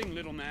 for nothing,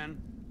 little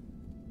man.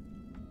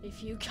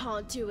 If you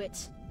can't do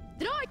it,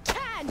 then I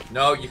can!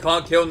 No, you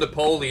can't kill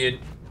Napoleon.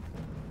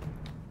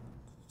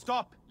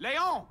 Stop!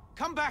 Leon!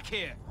 Come back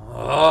here!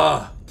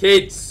 Ah,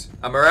 kids.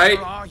 Am I right?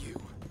 Where are you?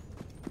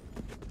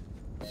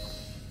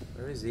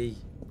 Where is he?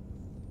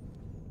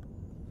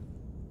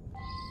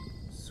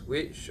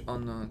 Switch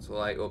on to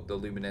light up the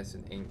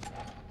luminescent ink.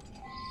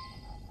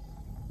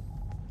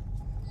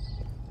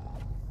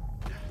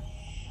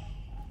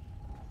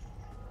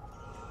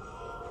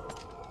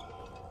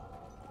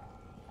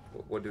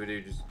 What do we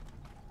do? Just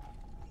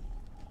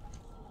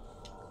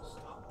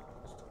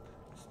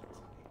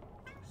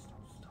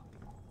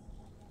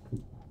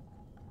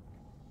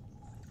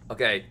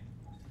okay.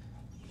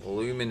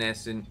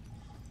 Luminescent.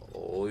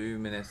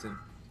 Luminescent.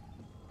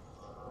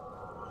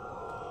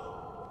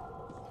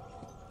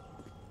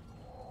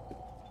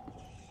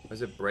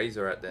 Where's a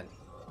brazier at then?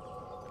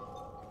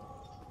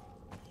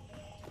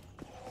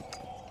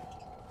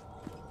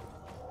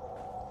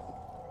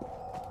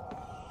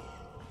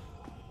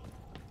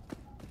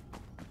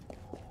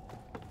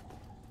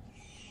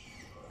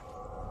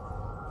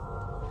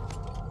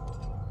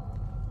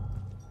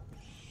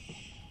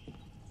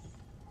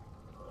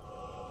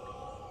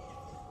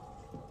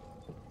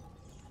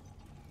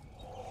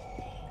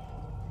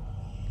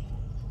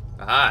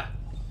 Aha!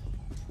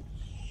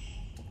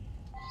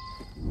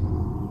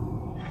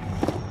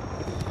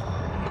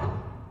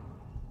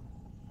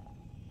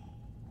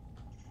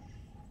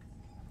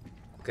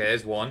 Okay,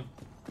 there's one.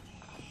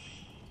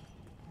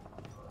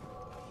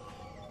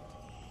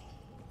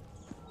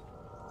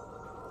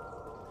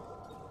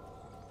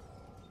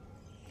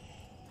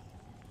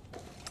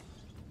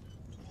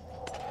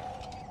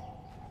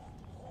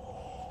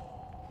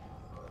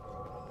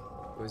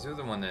 Where's the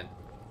other one then?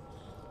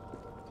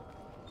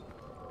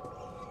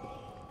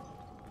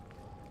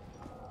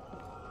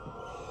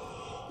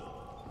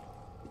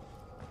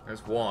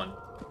 There's one.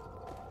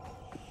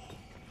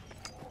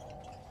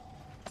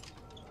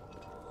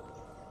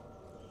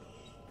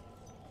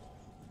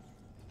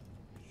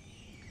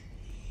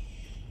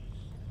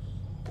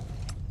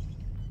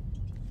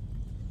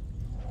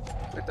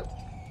 What the?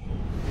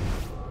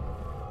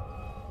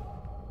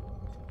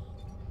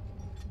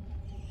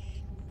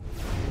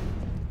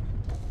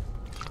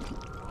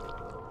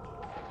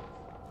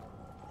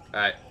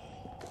 Alright.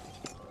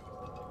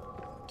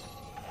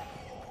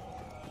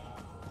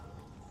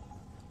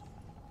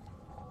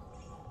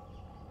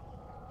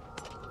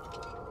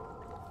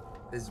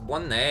 There's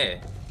one there.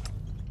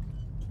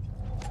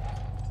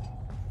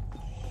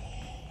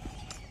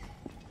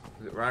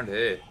 Is it around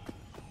here?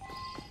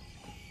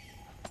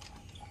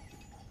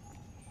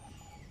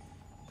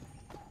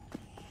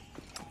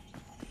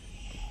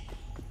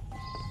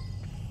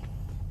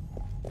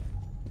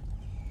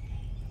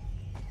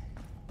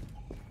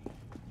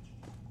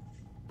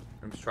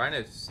 I'm just trying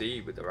to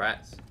see with the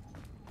rats.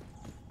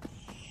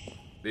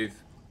 Move.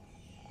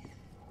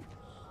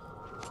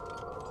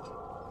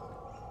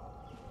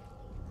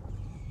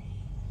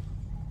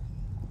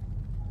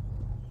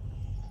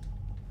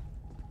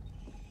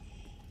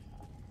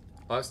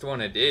 Oh, that's the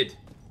one I did.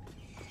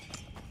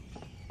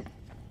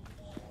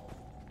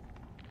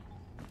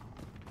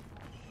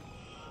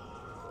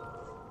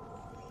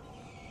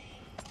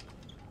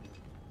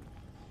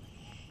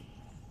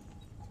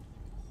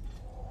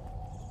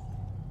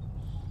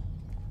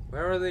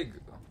 Where are they?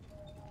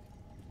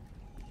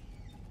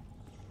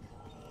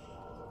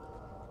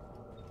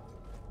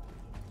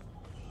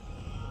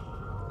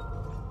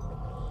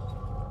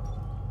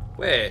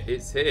 Where?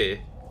 It's here.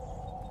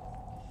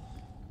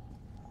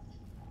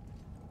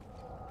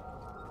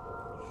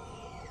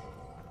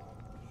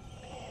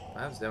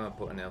 How's them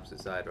put on the opposite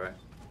side, right?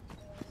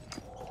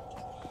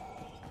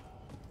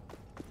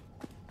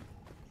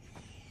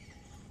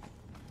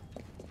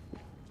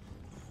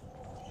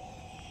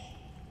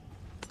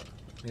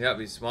 Yeah, that'd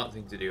be a smart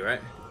thing to do, right?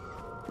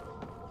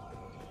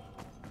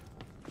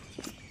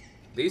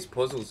 These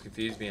puzzles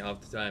confuse me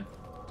half the time.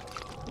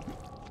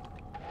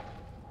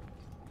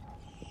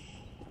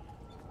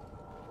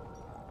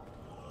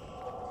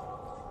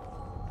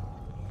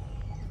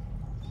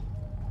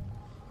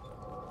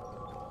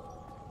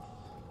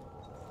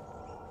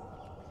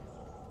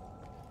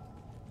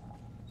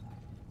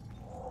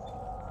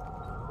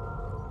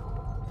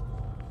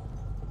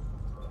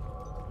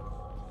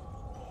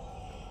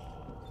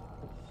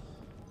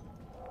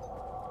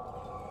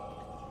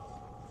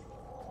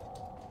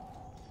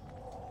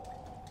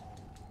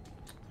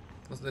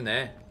 What's in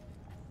there?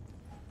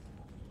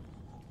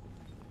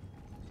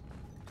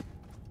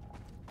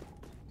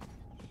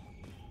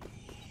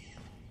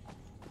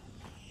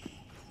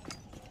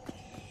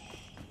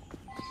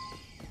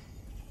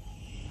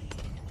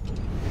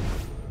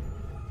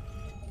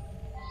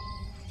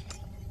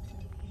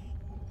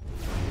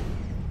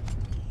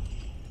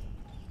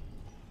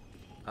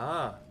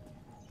 Ah.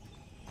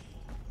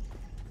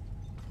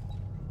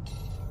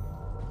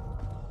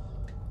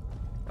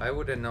 Why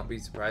would I not be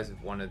surprised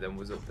if one of them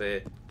was up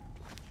there?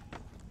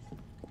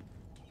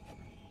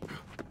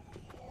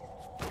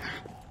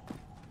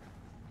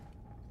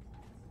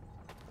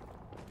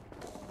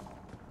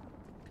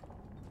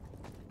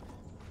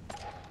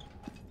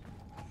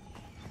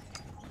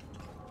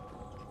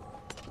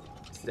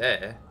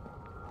 There.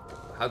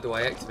 How do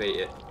I activate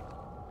it?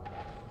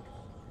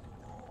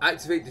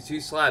 Activate the 2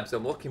 slabs.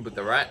 I'm looking, but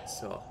the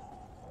rats are.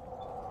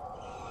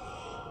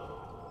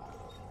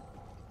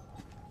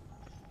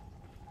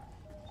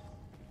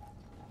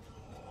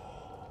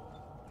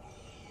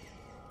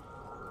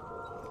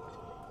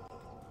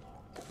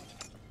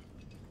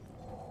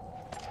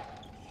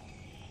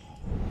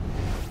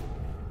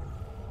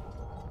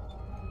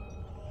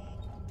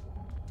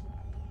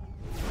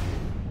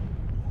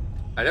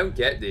 I don't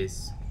get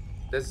this.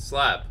 There's a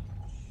slab.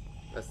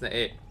 That's not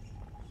it.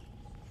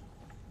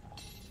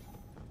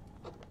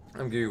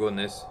 I'm googling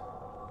this.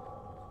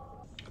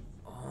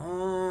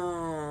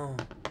 Oh,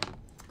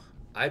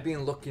 I've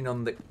been looking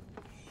on the...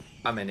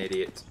 I'm an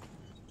idiot.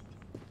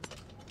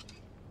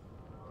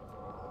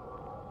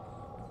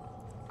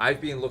 I've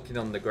been looking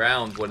on the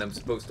ground when I'm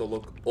supposed to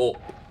look up.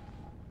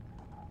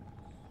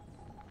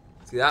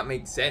 See, that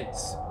makes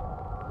sense.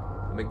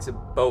 It makes a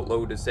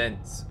boatload of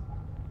sense.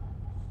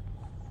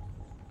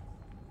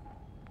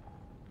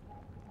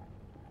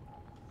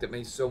 That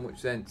makes so much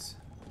sense.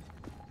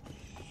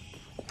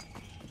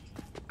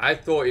 I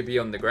thought it'd be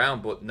on the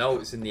ground, but no,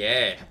 it's in the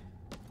air.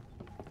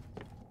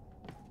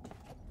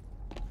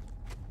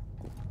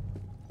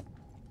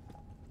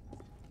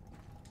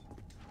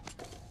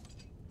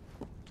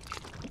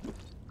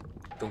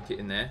 Dunk it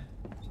in there.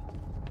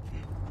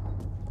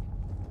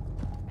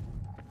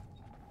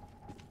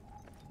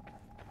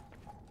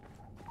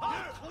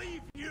 I'll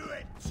cleave you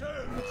in two,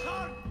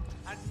 tongue,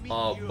 and meet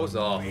Oh, buzz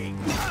off.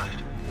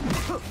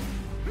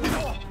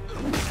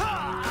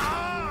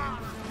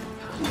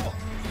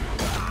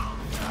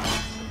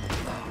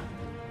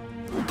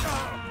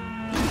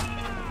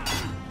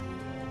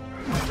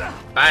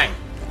 Bang!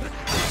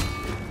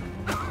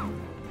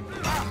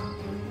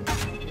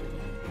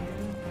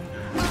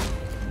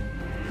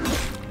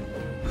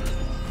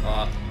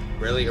 Oh,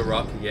 really? A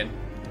rock again?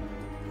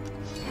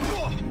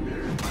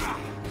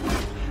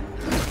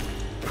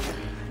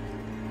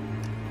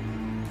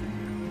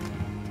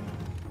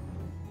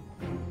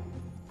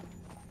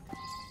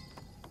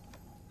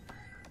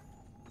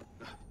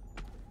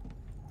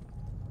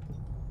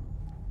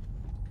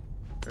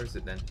 Where is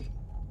it then?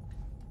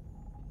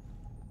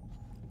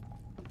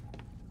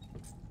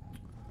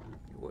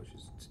 You watch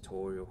this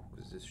tutorial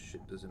because this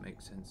shit doesn't make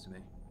sense to me.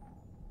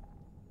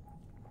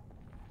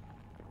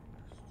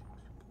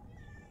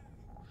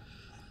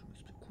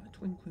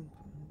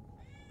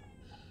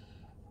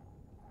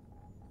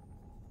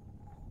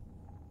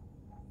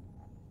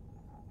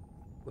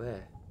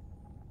 Where?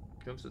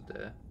 Jumps it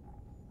there.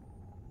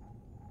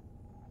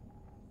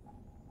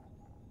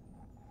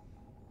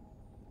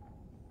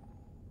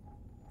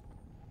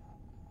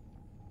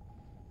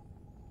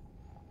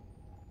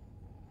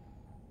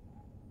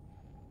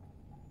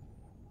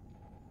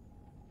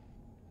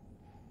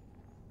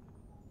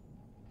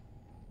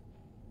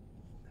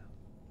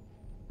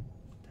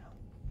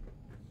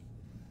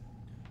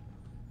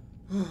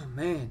 Oh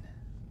man.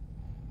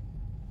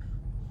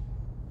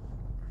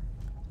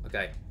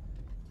 Okay.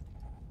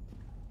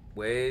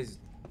 Where's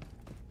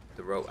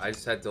the rope? I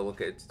just had to look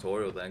at a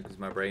tutorial then because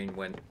my brain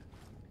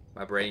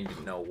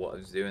didn't know what I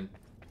was doing.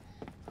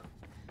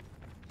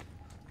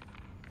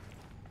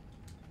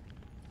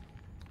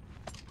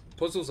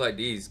 Puzzles like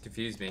these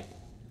confuse me.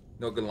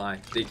 Not gonna lie,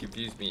 they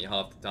confuse me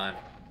half the time.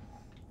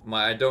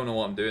 I don't know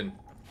what I'm doing.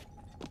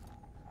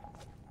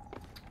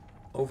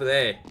 Over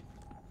there.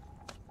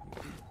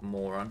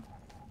 Moron.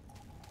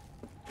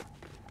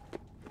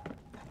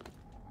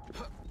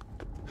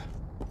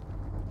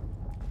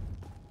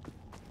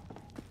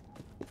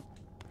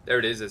 There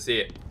it is, I see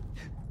it.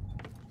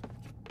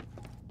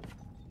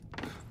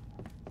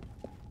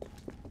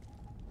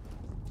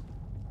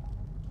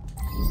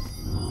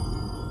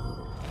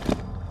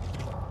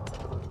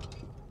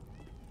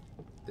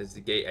 There's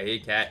the gate. I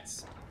hate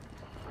cats.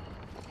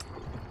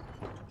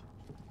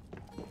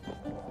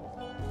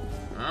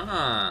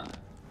 Ah.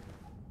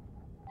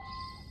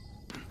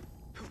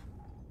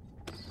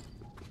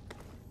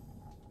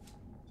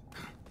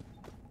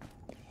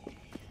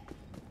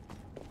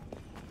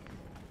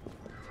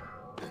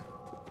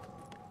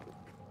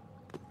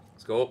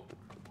 Let's go.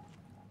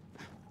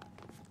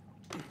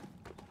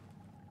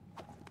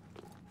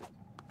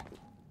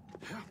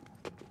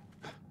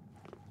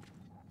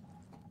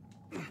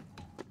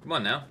 Come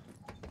on now.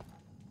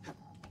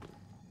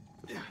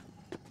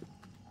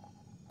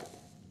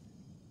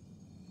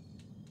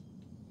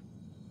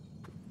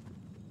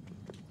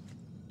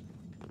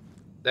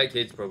 That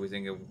kid's probably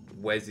thinking,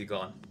 where's he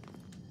gone?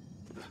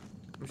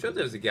 I'm sure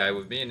there was a guy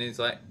with me and he's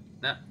like,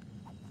 nah.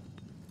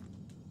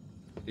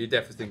 He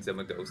definitely thinks I'm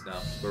a ghost now,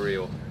 for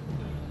real.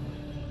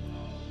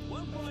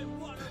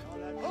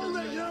 Hold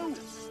it, you!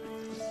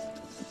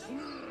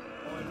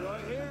 I'm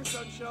right here,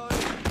 sunshine.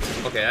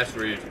 Okay, that's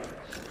rude.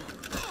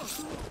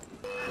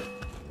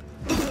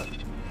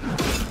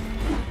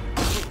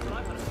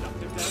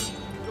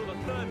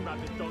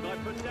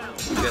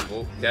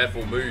 Careful,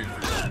 careful, move.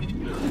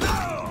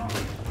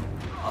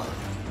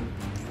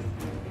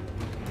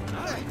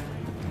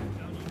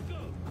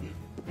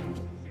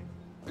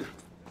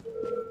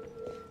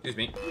 Excuse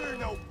me. You're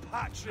no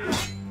patch here.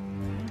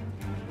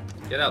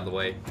 Get out of the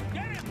way.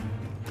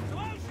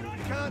 You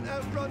can't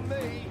outrun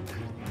me.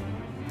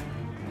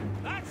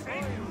 That's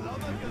it.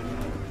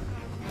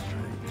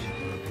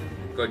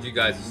 God, you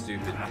guys are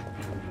stupid.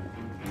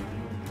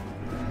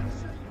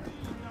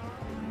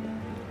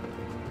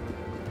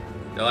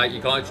 They're like,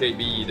 you can't shake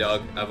me, you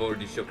dog. I've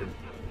already shook him.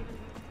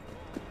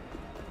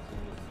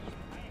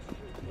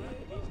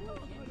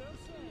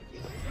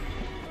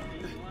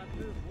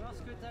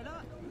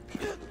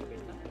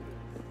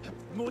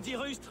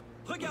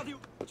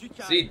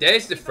 See,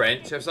 there's the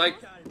French. I was like,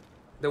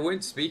 they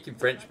weren't speaking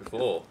French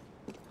before.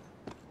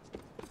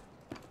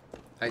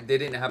 Like, they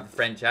didn't have a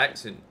French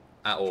accent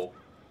at all.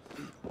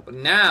 But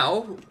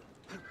now,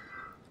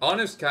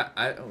 Arno's cat.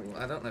 I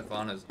don't know if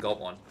Arno's got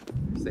one.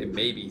 Say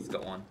maybe he's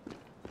got one.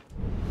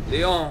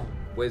 Leon,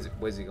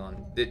 where's he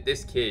gone?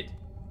 This kid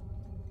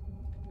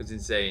was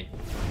insane.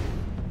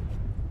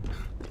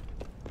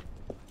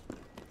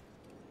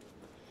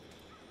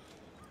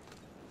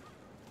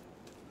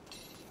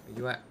 Where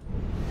you at?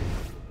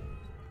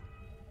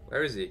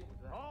 Where is he?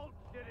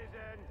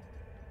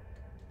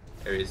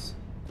 There he is.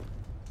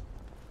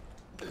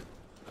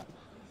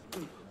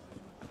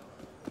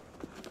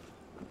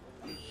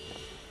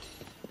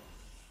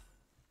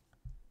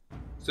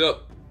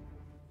 So,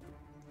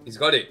 he's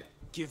got it.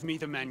 Give me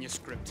the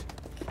manuscript.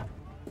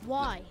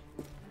 Why?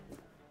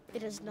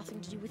 It has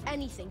nothing to do with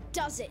anything,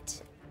 does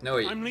it? No,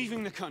 I'm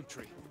leaving the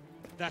country.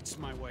 That's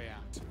my way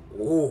out.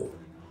 Oh.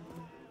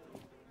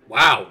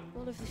 Wow.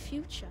 What of the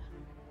future?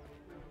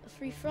 A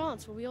free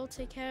France where we all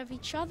take care of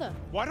each other.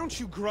 Why don't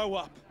you grow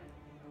up?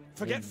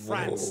 Forget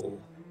France.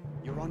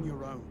 You're on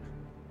your own.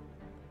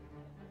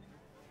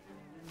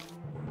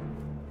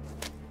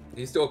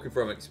 He's talking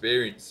from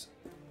experience.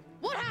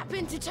 What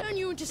happened to turn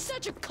you into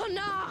such a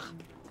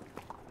connard?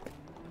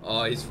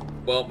 Oh,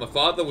 well, my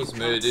father was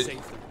murdered.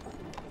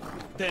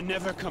 They're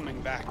never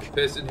coming back. The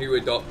person who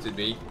adopted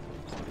me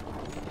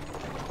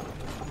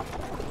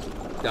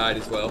died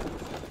as well.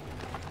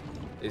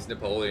 Is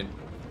Napoleon.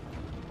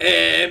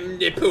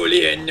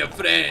 Napoleon of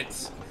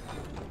France.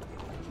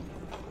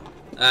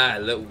 Ah,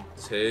 little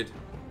turd.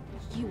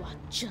 You are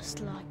just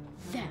like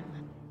them.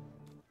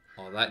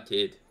 Oh, that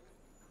kid.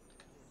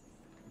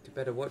 You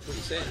better watch what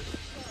you're saying.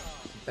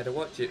 Better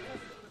watch it.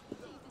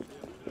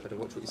 Better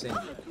watch what you're saying.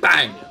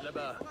 Bang!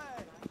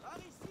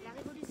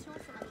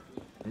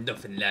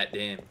 Nothing like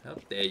them. How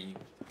dare you?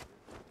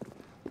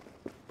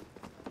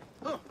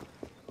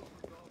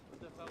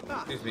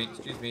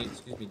 Excuse me,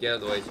 get out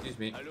of the way, excuse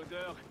me.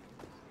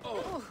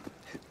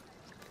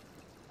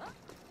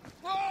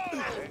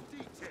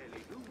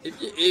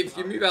 If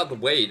you move out of the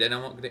way, then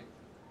I'm not gonna...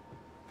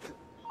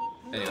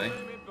 Anyway.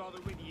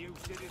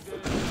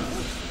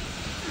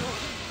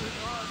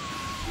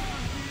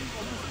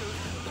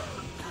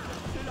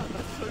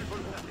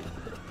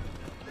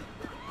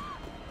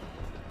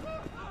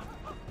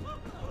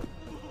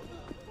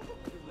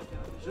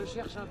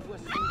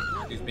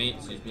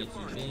 Excuse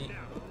me.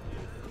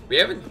 We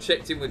haven't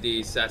checked in with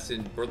the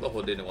Assassin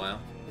Brotherhood in a while.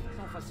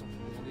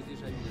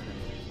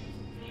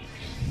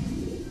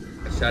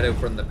 A shadow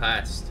from the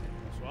past.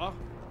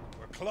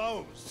 We're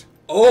closed.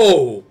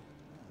 Oh!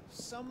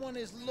 Someone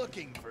is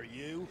looking for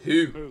you.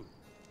 Who? The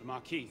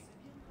Marquis.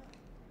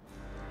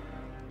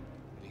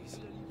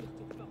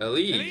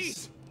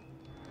 Elise.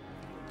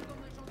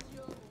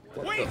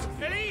 Wait,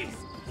 Elise!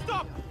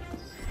 Stop!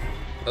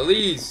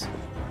 Elise.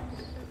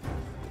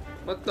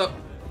 What the?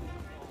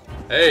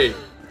 Hey.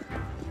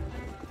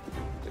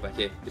 Get back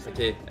here. Get back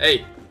here.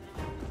 Hey.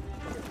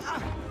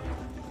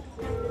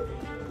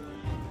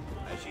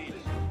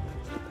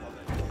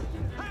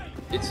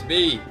 It's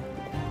me.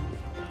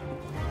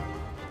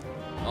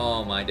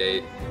 Oh my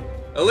day.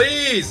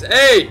 Elise!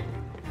 Hey!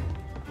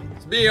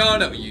 It's me,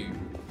 Arno. You.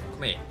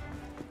 Come here.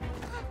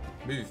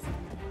 Move.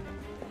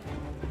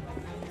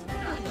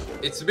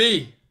 It's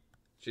me.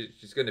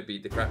 She's gonna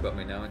beat the crap out of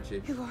me now, isn't she?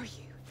 Who are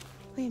you?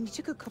 I only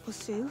took a couple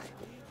sous.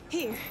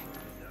 Here.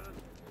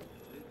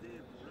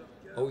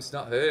 Oh, it's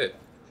not her.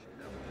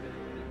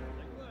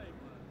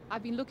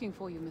 I've been looking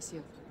for you,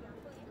 monsieur.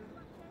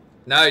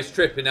 Now he's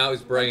tripping out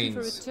his brains.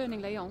 Thank you for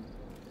returning Leon.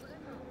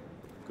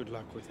 Good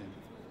luck with him.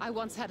 I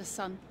once had a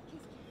son.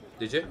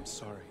 Did you? I'm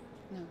sorry.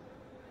 No.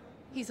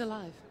 He's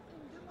alive.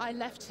 I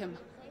left him.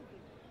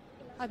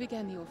 I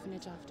began the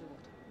orphanage afterward.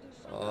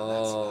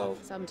 Oh.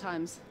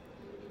 Sometimes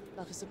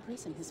love is a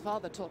prison. His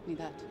father taught me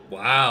that.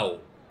 Wow.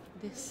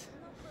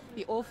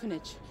 The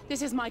orphanage.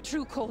 This is my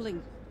true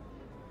calling.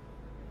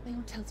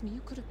 Leon tells me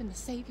you could have been the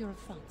savior of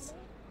France.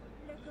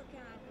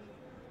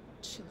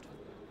 Children.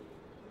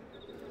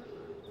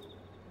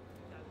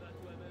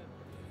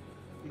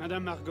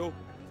 Madame Margot.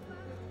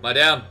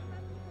 Madame.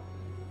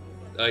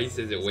 Oh, he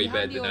says it way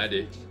better than I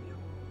do.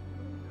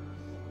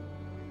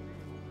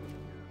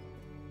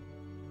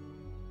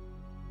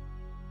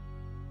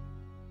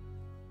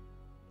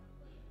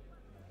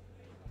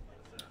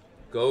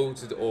 Go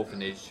to the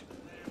orphanage.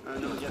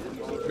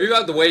 Move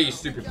out of the way, you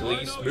stupid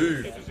police.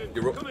 Move.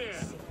 You're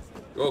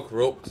all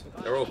corrupt.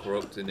 They're all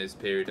corrupt in this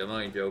period. I'm not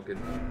even joking.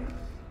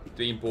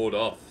 Being bought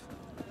off.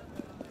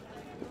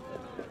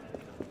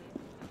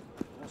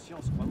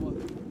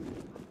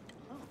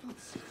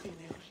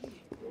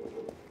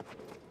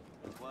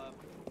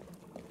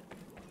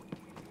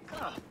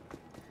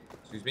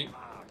 Excuse me.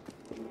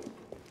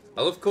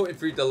 I love cutting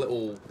through the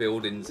little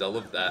buildings. I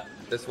love that.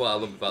 That's what I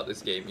love about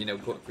this game. You know,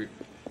 cutting through.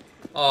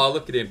 Oh,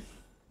 look at him.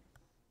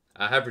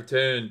 I have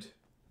returned.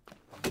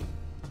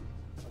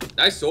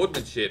 Nice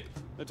swordsmanship.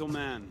 Little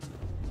man.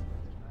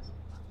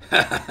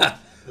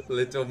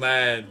 Little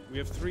man. We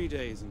have 3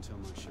 days until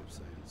my ship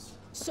sails.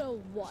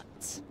 So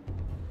what?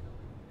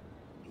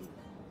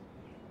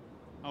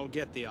 I'll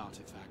get the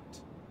artifact.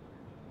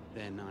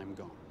 Then I'm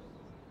gone.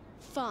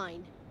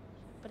 Fine.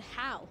 But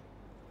how?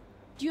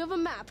 Do you have a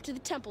map to the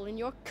temple in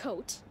your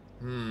coat?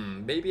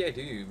 Maybe I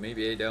do,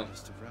 maybe I don't.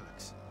 List of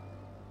relics.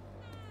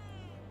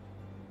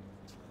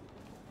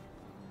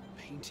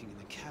 Painting in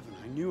the cavern.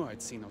 I knew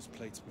I'd seen those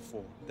plates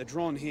before. They're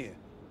drawn here.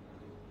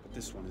 But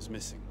this one is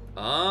missing.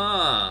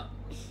 Ah.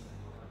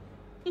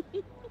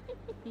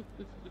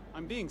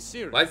 I'm being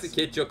serious. Why is the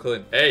kid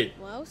chuckling? Hey.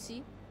 Well,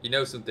 see. You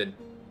know something.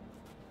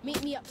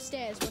 Meet me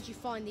upstairs once you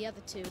find the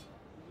other two.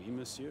 Oui,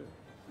 monsieur.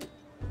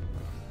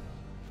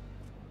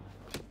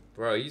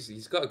 Bro,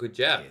 he's got a good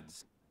jab.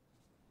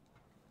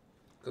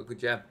 Got a good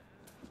jab.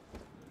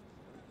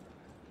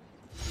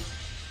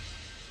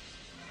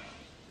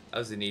 That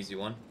was an easy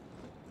one.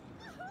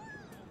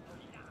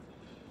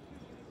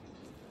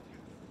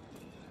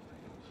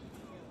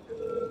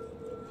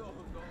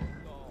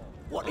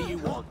 What do you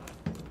want?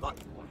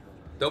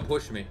 Don't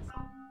push me.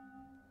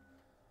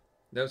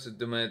 Notes of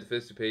the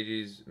first two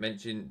pages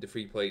mention the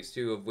 3 plates,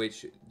 2 of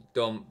which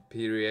Dom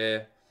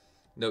Perrier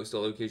notes the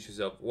locations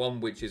of, 1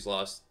 which is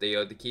lost. They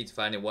are the key to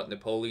finding what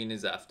Napoleon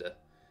is after.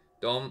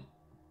 Dom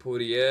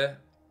Perrier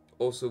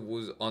also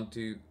was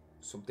onto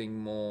something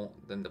more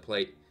than the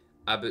plate.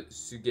 Abbot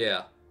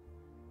Suger,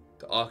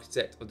 the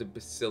architect of the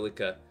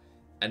Basilica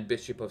and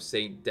Bishop of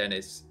Saint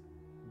Denis,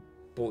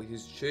 bought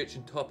his church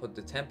on top of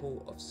the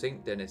Temple of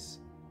Saint Denis.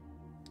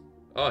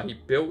 Oh, he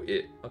built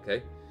it.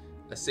 Okay.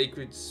 A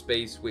sacred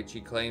space which he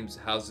claims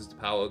houses the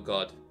power of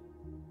God.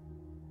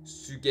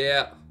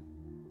 Suger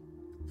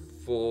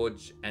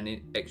forged an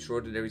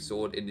extraordinary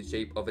sword in the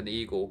shape of an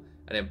eagle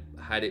and then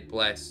had it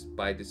blessed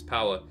by this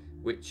power,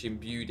 which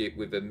imbued it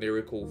with a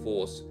miracle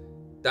force.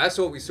 That's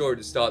what we saw at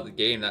the start of the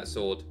game, that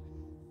sword.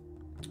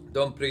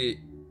 Dom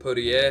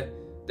Perrier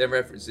then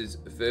references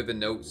further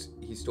notes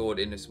he stored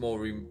in a small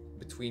room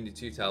between the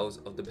 2 towers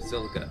of the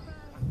Basilica.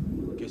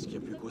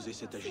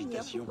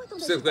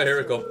 Basilica, here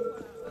we come.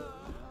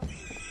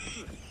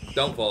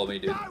 Don't follow me,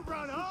 dude.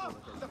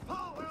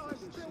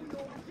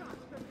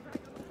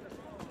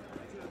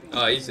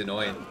 Oh, he's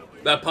annoying.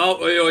 The part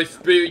where I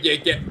spew you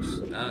get. I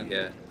don't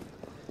care.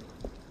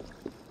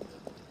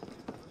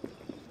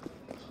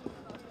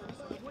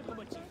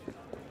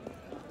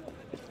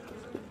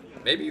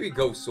 Maybe we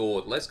go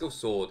sword. Let's go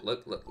sword.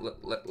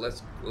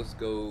 Let's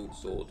go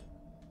sword.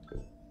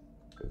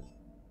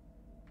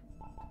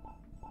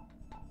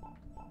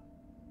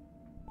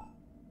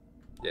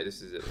 Yeah,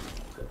 this is it.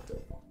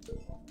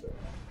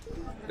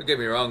 Don't get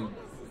me wrong,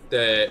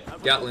 the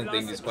Gatling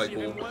thing is quite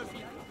cool.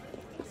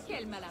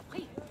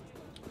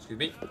 Excuse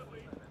me.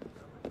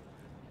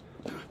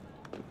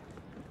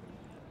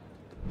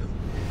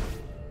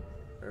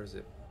 Where is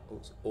it? Oh,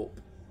 it's up.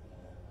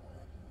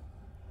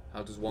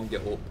 How does one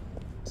get up?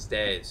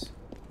 Stairs.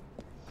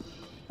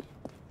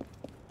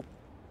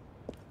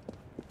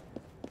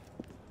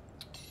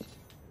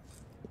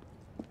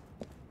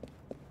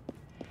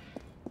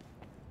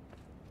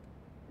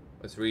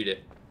 Let's read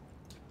it.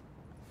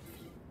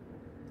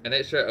 An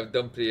extract of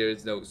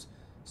Dumplier's notes.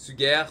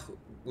 Suger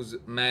was a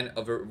man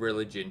of a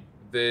religion,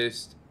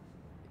 versed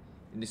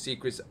in the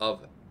secrets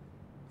of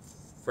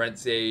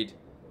Versailles,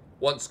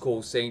 once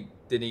called Saint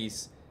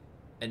Denis,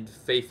 and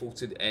faithful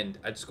to the end.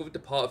 I discovered the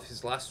part of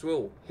his last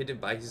will, hidden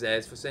by his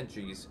heirs for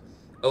centuries.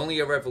 Only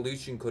a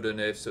revolution could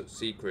unearth such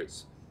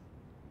secrets.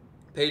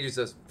 Pages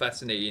are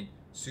fascinating.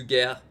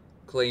 Suger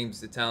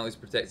claims the town is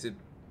protected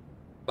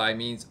by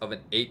means of an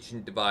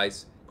ancient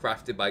device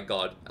crafted by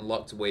God and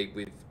locked away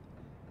with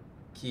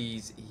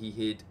keys he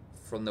hid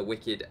from the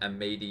wicked and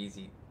made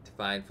easy to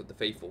find for the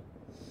faithful.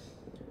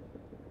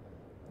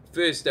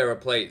 First, there are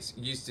plates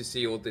used to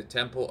seal the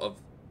Temple of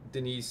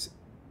Denis.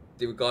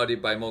 They were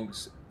guarded by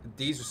monks.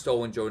 These were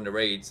stolen during the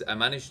raids. I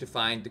managed to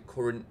find the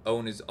current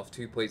owners of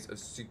 2 plates of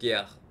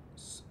Suger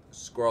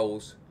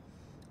scrolls.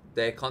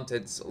 Their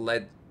contents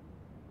led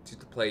to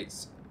the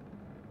plates.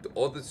 The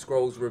other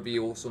scrolls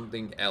reveal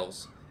something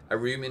else. A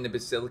room in the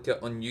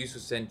Basilica unused for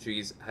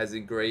centuries has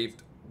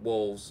engraved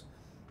walls,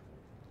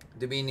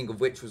 the meaning of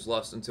which was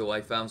lost until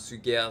I found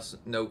Suger's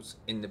notes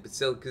in the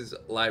Basilica's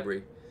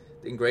library.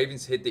 The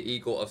engravings hid the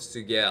eagle of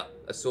Suger,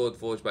 a sword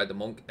forged by the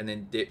monk and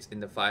then dipped in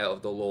the fire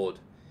of the Lord.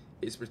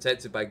 It is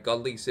protected by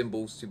godly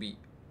symbols to be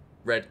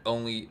read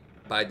only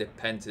by the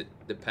penitent.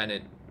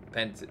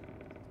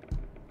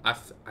 I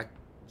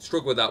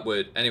struggle with that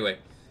word. Anyway,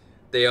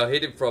 they are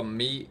hidden from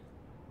me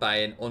by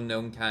an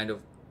unknown kind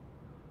of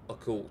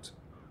occult.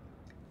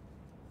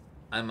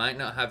 I might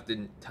not have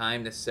the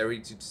time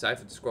necessary to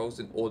decipher the scrolls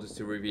in order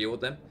to reveal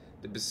them.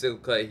 The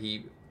Basilica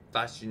he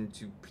fashioned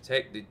to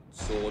protect the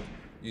sword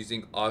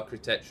using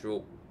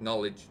architectural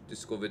knowledge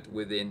discovered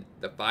within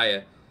the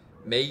fire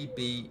made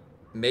the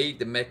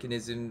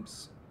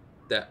mechanisms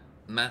that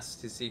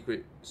masked his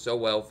secret so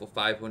well for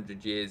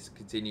 500 years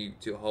continue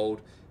to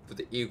hold, for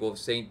the eagle of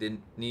Saint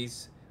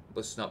Denis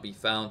must not be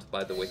found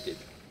by the wicked.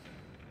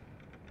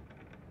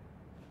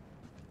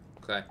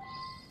 Okay.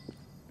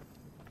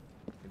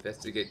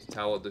 Investigate the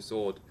Tower of the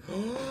Sword.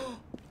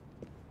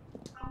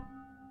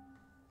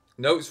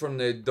 Notes from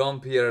the Dom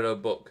Pierre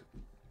book.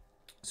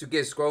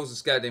 Suge's scrolls are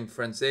scattered in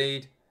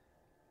Versailles,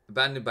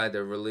 abandoned by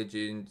their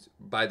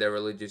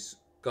religious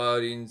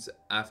guardians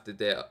after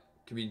their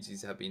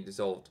communities have been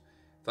dissolved.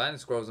 Find the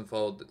scrolls and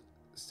follow the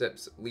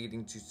steps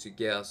leading to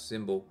Suge's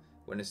symbol.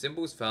 When a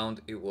symbol is found,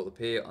 it will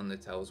appear on the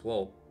tower's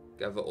wall.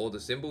 Gather all the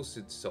symbols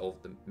to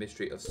solve the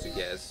mystery of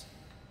Suge's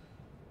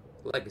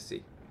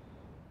legacy.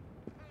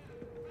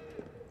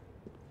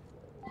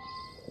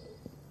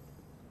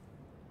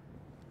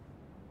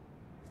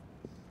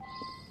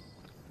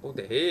 Oh,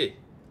 they're here.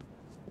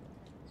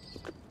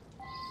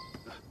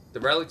 The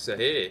relics are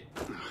here.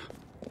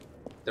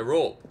 They're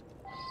up.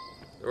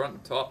 They're on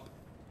the top.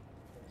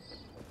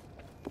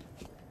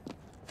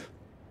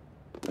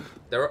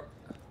 They're up.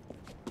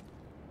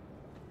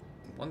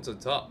 One's on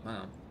top,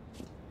 man.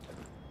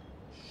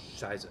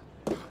 Scheiße.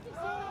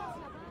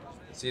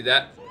 See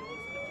that?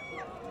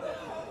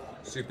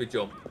 Super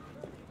jump.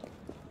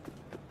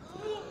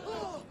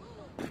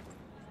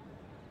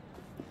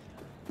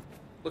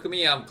 Look at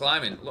me, I'm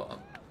climbing. Look.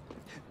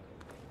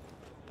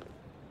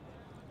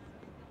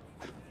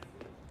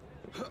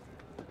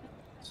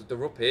 So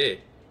they're up here.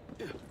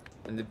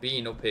 And they're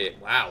being up here.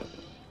 Wow.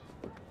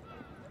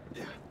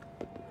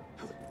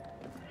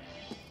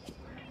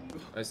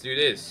 Let's do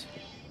this.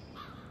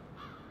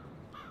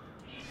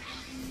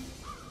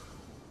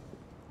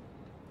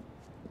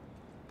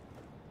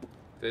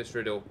 First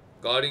riddle.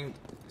 Guarding,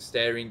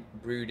 staring,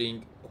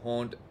 brooding,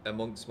 horned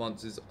amongst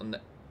monsters on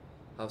the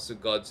House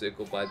of God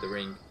circled by the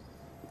ring.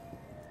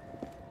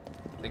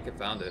 I think I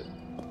found it.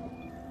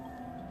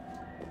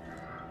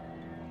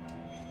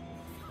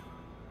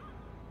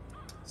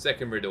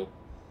 Second riddle.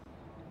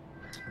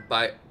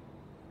 Go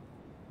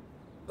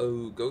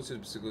to the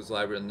Psychos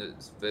library on the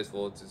first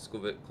floor to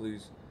discover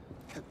clues.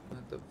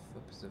 What the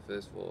fuck is the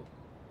first floor?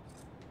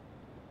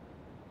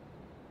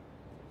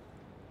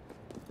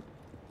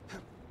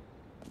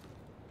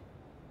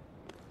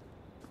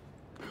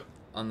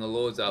 On the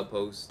Lord's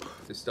outpost,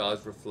 the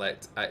stars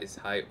reflect at its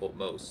height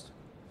utmost.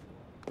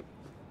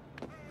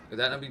 Would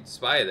that not be the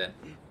spire then?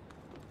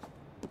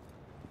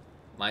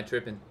 Am I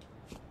tripping?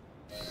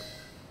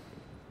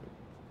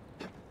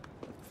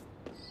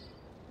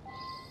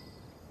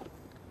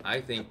 I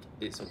think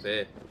it's up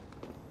here.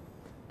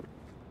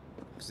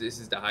 Because this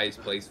is the highest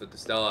place for the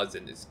stars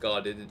and it's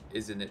God,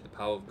 isn't it? The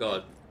power of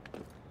God.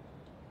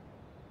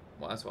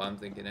 Well, that's what I'm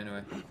thinking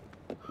anyway.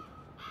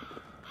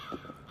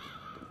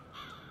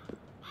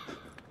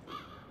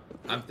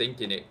 I'm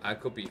thinking it. I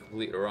could be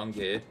completely wrong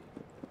here.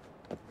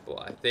 But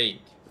I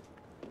think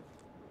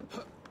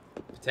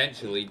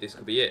potentially this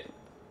could be it.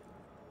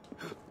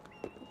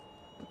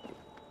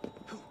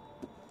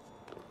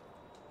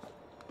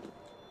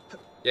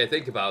 Yeah,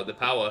 think about the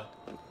power.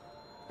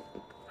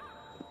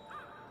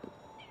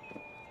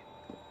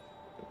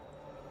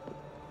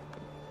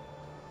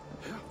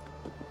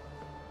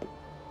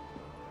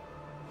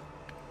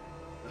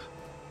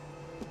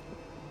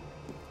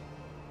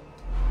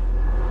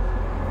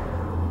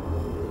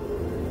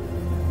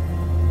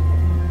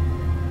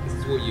 This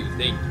is what you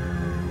think.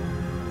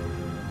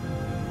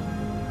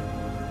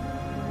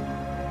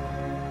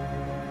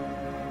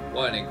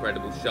 What an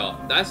incredible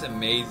shot. That's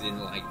amazing,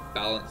 like,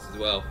 balance as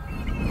well.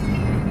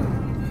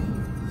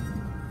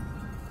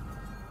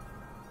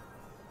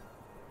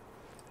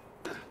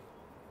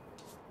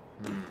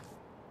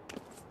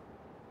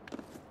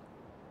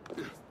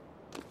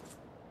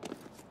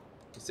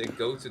 It said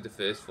go to the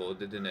first floor,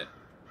 didn't it?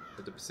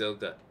 Of the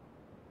Basilica.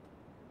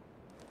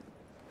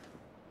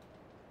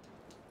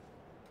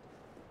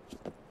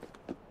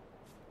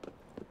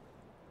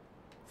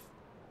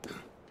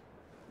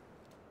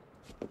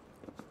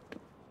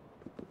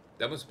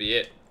 That must be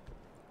it.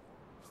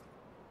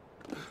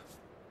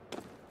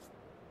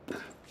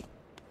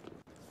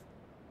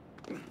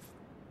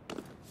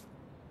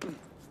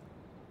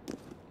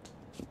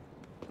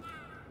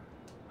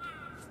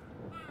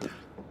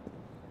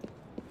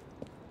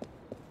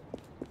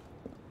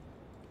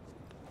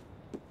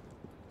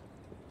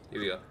 Here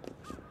we go.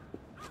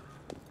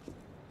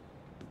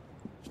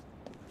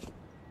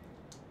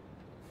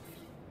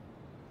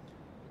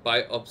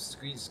 By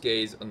obscure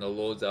gaze on the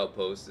Lord's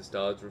outpost, the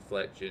star's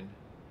reflection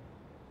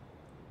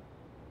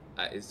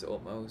at its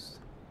utmost.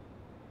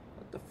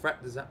 What the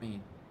frack does that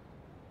mean?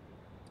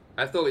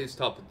 I thought it was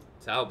top of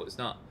the tower, but it's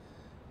not.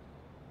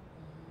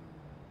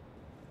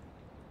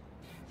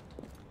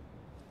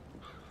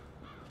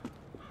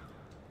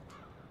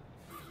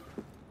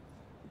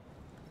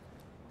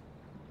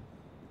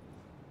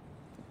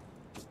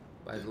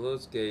 By the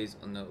Lord's gaze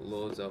on the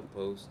Lord's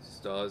outpost, the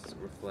star's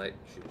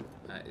reflection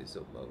at its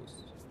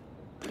utmost.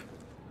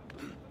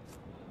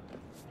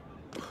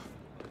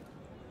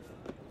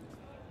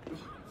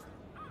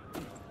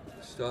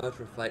 Stars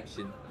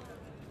reflection.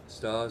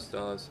 Stars,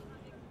 stars.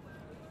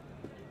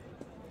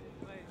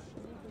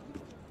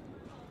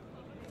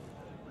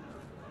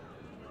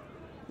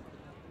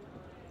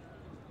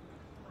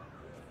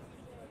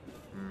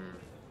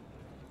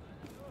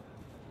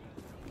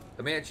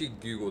 I may actually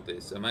Google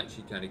this. I'm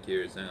actually kind of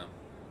curious now.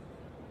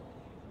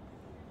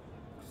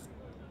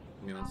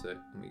 me one sec.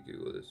 Let me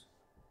Google this.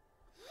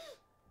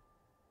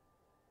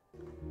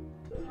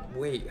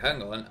 Wait,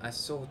 hang on. I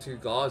saw 2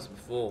 guards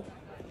before.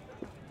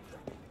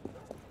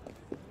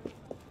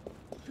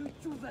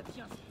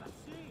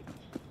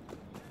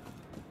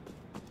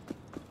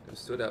 They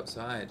stood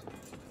outside.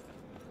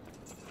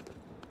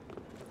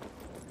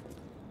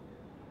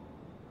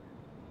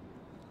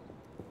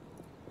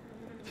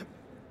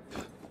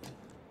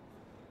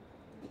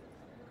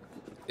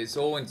 It's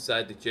all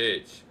inside the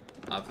church.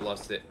 I've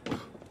lost it.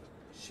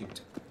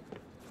 Shoot.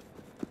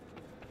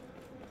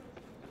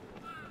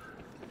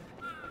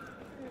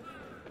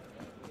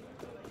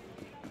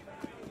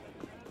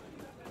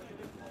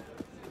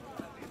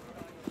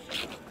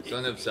 It's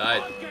on the other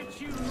side.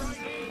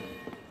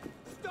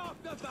 Stop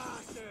the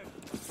bastard!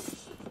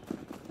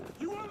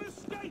 You want to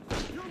escape?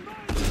 You're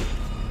mine!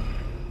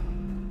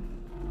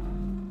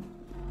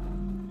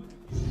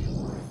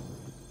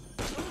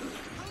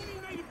 Only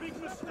made a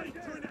big mistake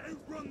trying to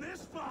outrun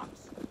this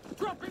fox!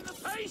 Dropping the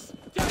pace!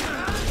 Get your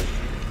hand!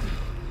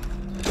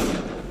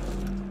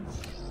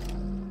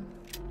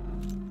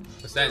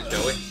 What's that,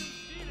 Joey?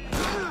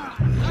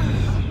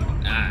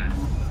 Ah.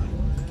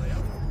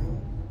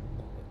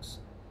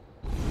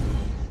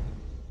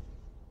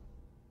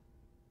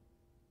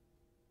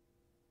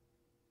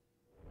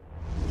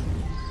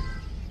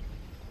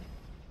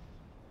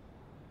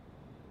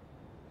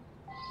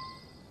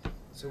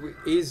 So it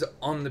is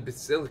on the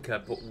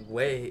Basilica, but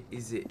where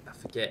is it? I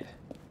forget.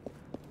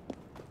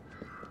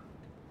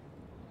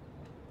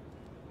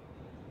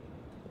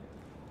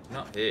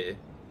 Not here.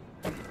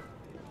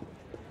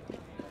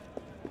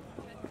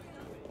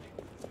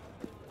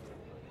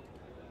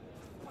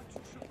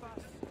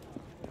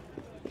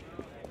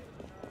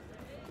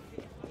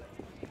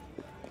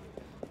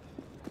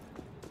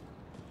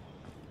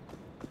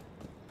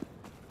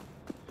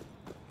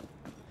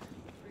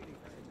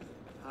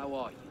 How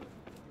are you?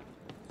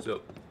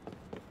 So,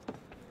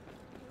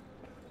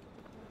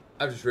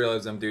 I just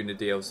realized I'm doing the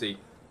DLC.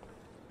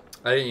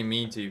 I didn't even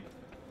mean to.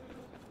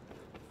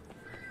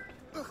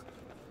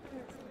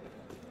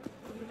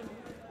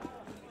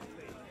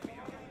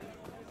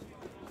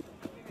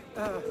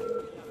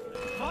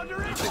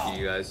 Thank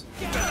you guys.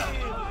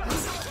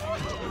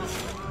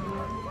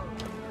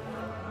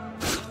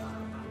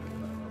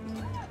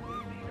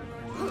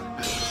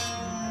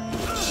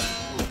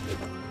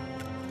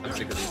 I'm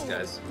sick of these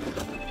guys.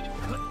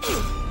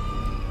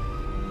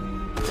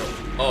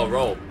 Oh,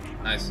 roll.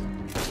 Nice.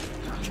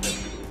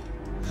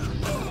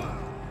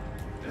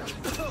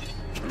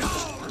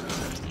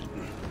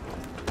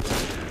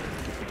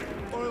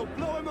 Or he'll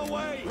blow him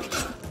away!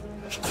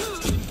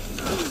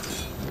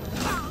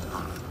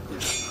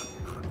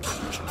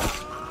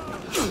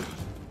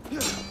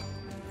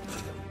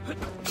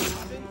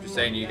 Just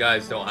saying you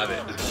guys don't have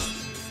it.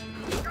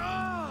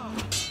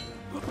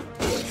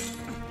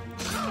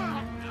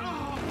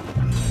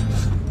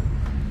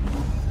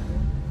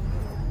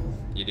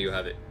 You do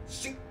have it.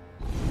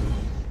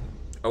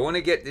 I want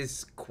to get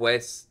this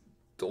quest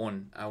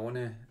done. I want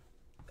to...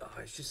 Oh,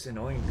 it's just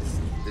annoying,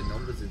 the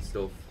numbers and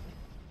stuff.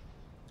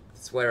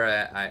 It's where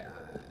I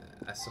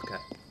suck at.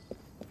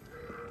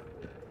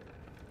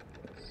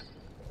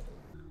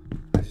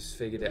 I just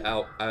figured it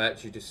out. I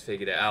actually just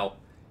figured it out.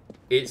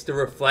 It's the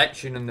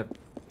reflection on the...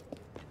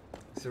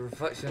 It's the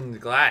reflection on the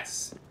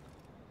glass.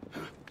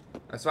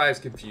 That's why I was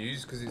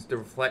confused, because it's the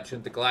reflection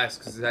of the glass,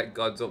 because it's at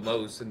God's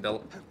utmost, and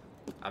they'll...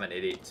 I'm an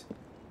idiot.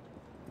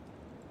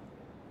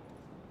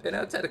 You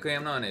know, technically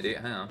I'm not an idiot,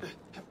 hang on.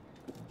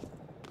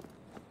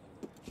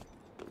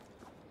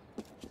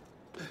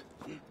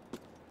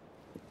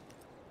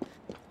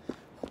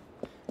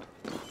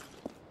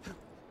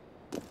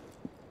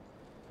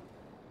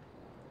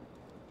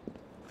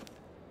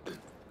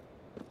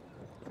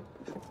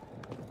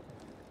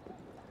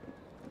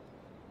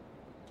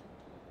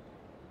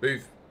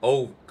 Move.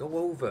 Oh, go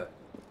over.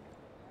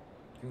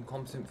 You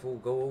incompetent fool,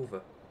 go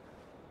over.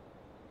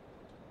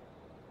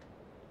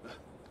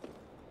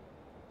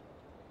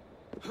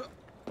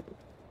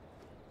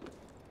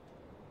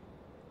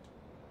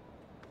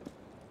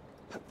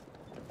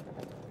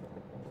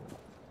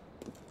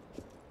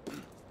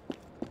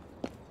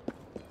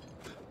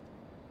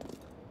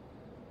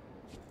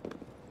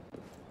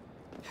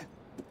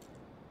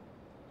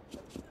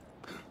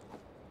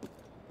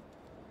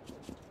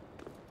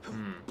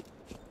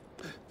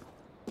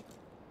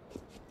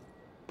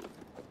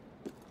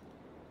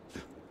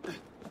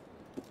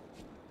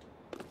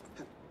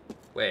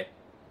 Where?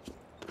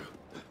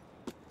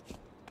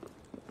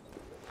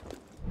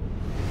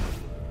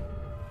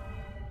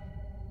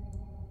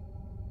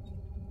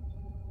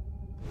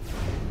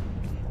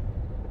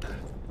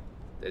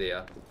 There they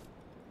are.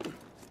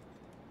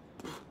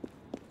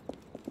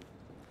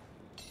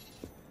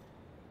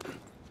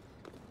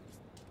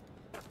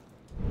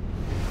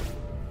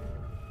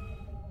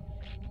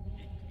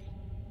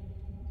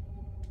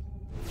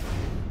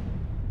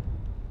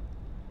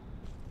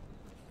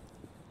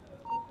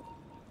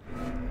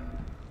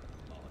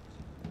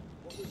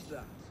 What was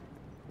that?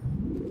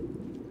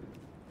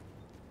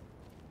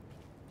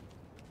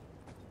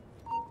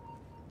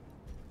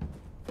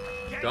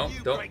 Don't.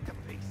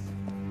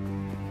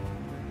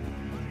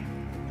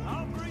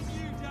 I'll bring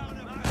you down a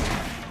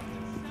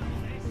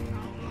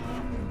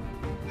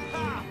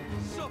ha!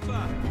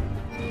 Supper!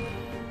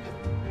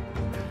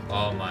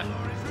 Oh my.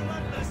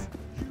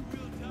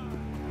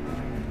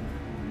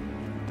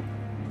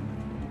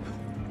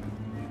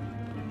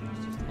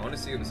 I want to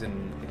see what's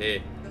in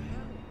here.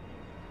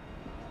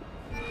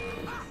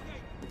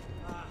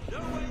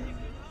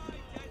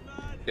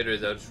 Get her,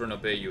 I'll just run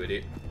up here, you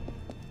idiot.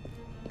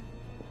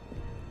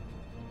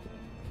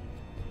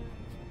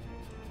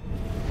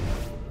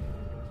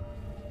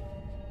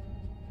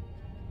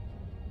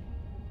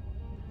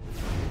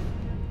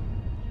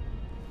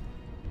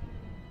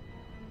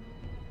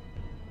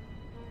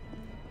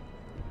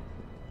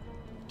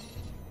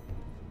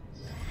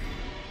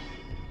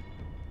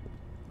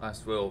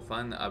 Last will,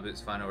 find the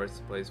abbot's final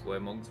resting place where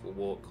monks will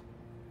walk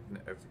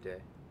every day.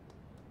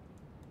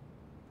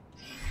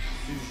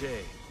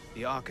 Sujet,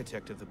 the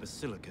architect of the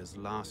basilica's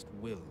last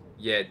will.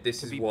 Yeah,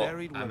 this is what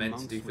I meant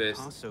to do first.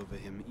 Pass over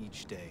him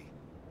each day.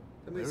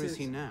 Where is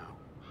he now?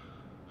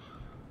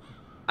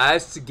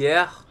 As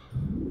Suger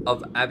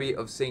of Abbey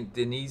of Saint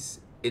Denis,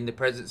 in the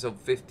presence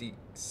of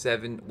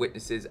 57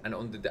 witnesses and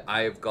under the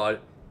eye of God,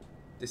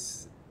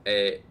 this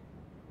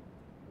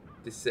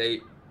say,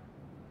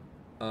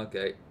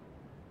 okay.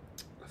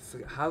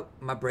 How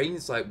my brain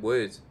is like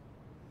words.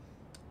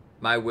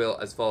 My will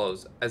as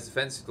follows: as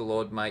defense of the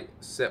Lord, my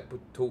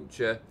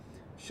sepulture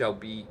shall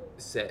be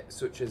set,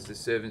 such as the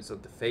servants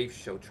of the faith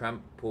shall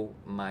trample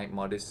my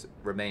modest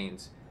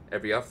remains.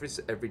 Every office,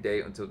 every day,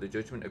 until the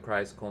judgment of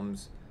Christ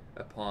comes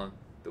upon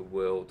the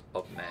world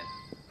of men.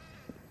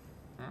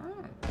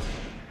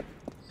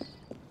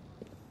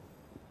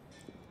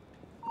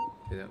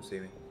 You don't see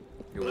me.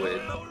 You're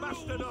weird.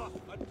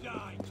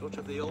 Sort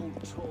of the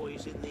old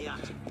toys in the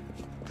attic.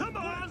 Come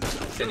on!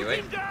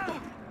 Anyway.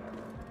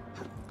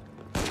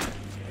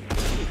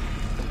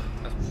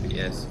 That's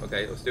BS.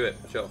 Okay, let's do it.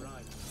 Sure.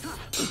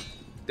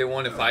 Didn't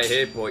want to fight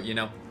here, but you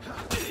know,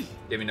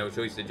 give me no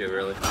choice, did you,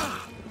 really?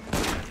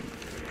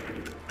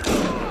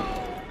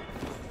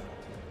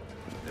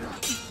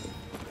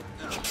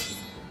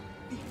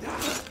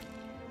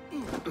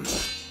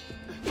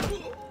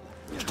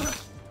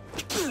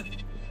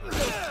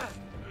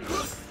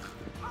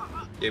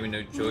 Give me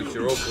no choice,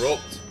 you're all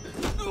corrupt.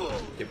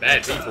 You're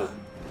bad people.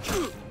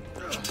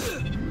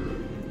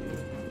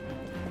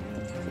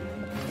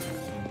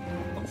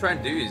 What I'm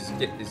trying to do is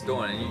get this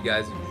done, and you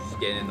guys are just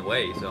getting in the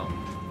way, so.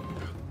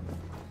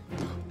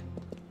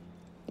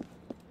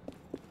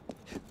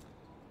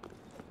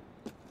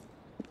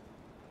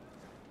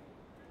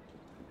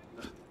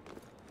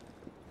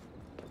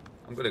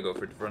 I'm gonna go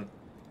for the front.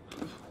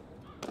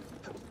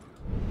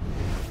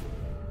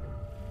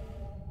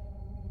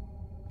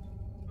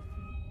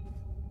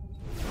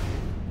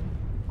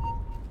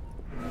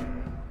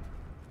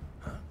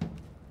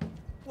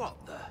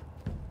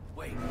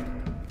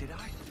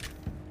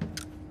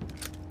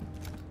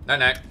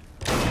 No.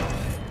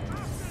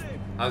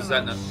 How's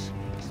that now?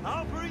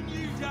 I'll bring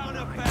you down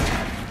a bed.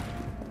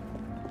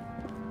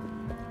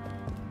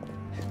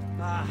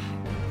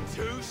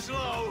 Too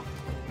slow.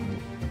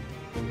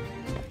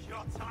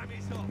 Your time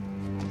is up.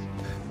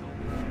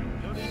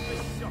 Don't need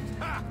this shot.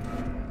 Ha!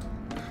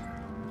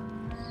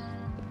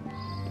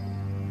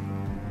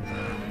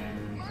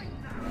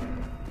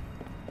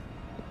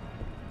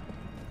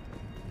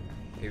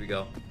 Here we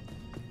go.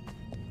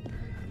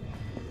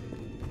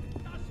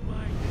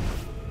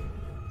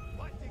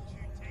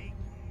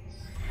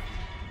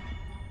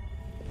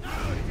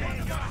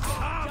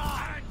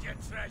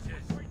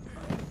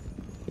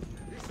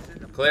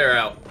 Clear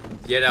out.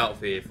 Get out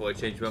of here before I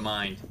change my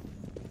mind.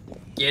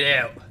 Get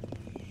out.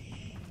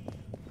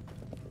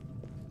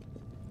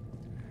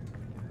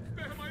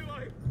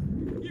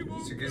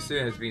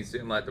 Sugusu has been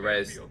sitting like the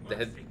rest. The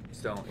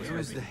headstone. Where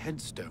is the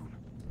headstone?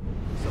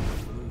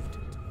 Someone moved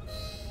it.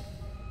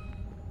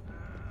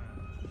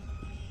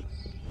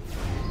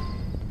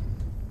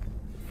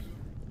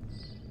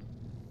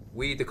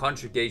 We, the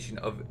congregation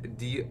of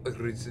the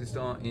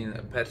Resistance in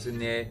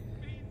Pétionne,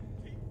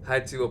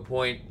 had to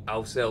appoint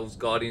ourselves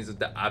guardians of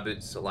the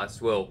abbot's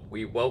last will.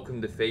 We welcome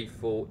the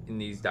faithful in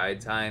these dire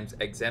times,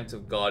 exempt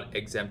of God,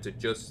 exempt of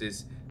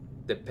justice.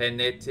 The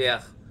penitentiary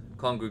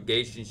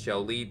congregation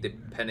shall lead the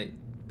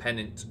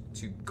penitent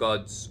to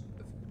God's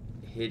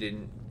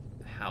hidden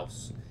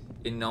house.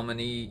 In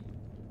nomine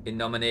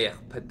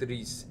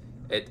Patris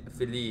et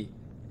Filii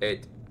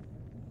et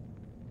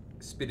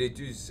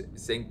Spiritus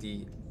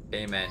Sancti.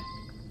 Amen.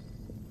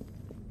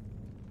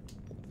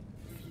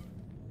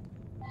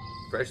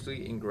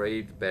 Freshly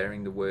engraved,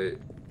 bearing the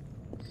word.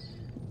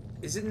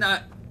 Isn't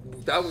that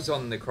was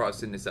on the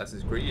cross in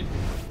Assassin's Creed?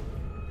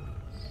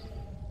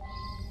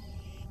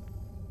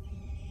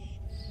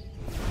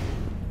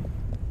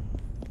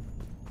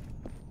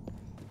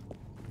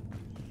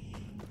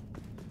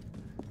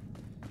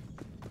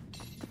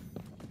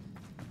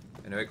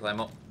 Anyway,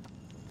 climb up.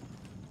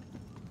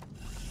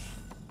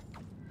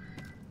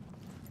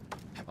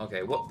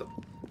 Okay, what the?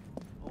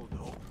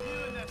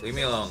 Leave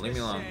me alone. Leave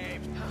me alone.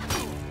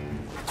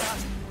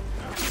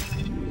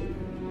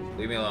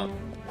 Leave me alone.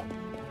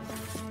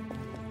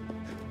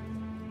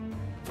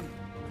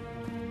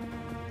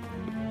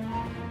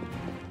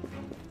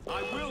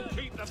 I will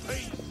keep the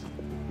peace.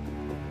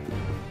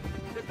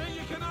 You think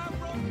you can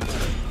outrun?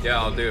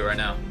 Yeah, I'll do it right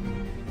now.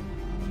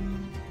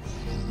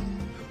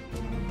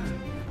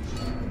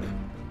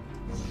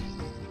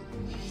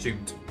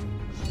 Shoot.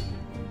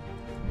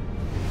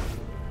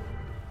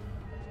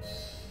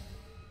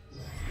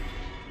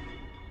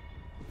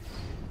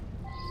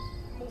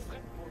 Mon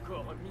frère,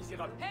 encore un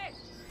misérable. Hé!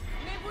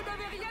 Mais vous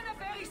n'avez rien à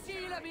faire ici,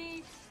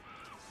 l'ami!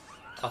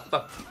 Oh,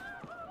 fuck.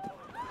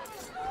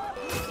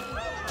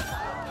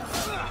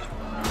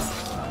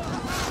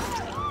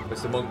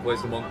 Where's the monk?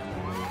 Where's the monk?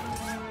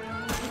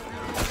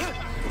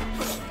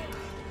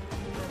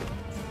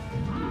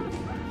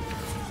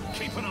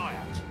 Keep an eye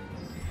out.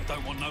 I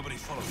don't want nobody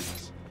following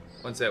us.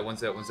 One sec, one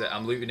sec, one sec.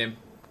 I'm looting him.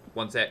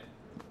 One sec.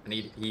 I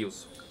need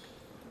heals.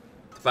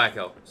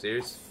 Tobacco.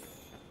 Serious?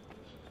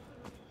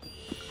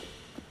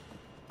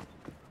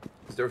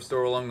 Is there a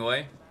store along the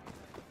way?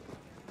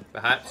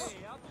 Perhaps?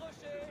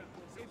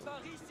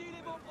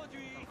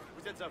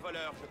 Vous êtes un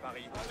voleur, je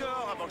parie.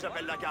 Dehors avant que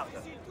j'appelle la garde.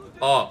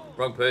 Oh,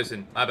 wrong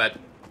person. My bad.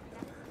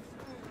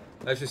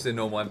 That's just a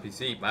normal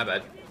NPC. My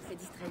bad.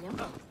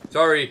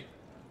 Sorry.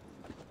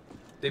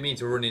 Didn't mean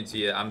to run into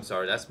you. I'm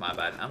sorry. That's my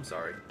bad. I'm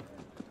sorry.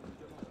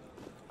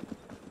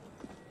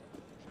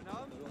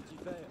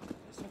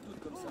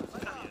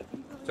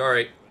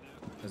 Sorry.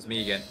 That's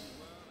me again.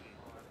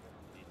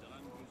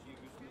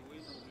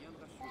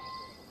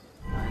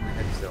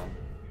 Head still.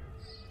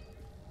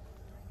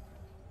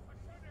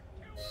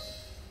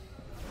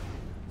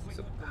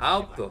 So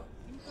how the...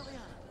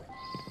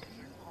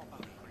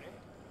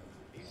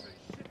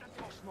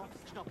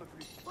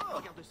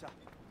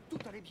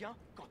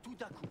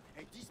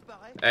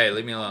 Hey,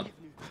 leave me alone.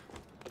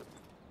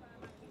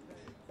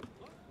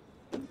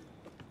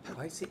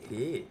 Why is it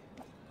here?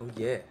 Oh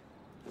yeah.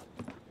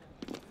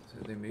 So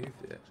they moved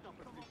it.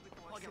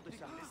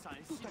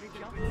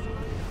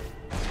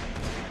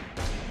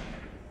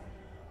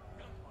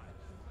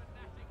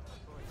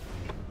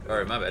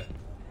 Alright, my bad.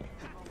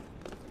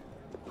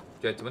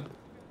 Gentlemen.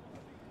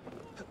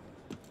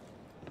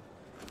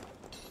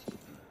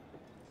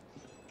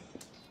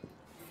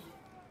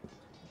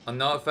 On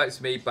the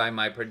artifacts made by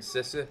my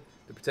predecessor,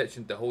 the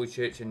protection of the Holy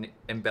Church and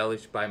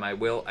embellished by my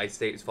will, I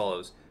state as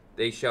follows.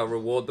 They shall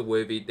reward the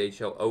worthy, they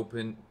shall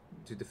open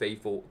to the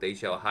faithful, they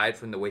shall hide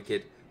from the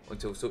wicked,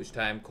 until such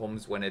time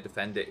comes when a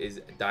defender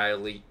is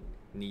direly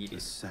needed.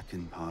 The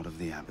second part of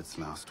the abbot's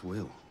last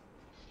will.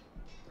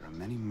 There are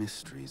many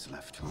mysteries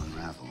left to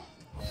unravel.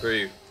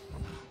 True.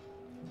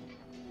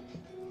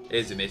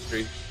 Here's a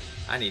mystery.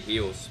 I need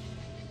heals.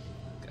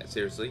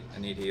 Seriously, I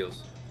need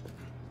heals.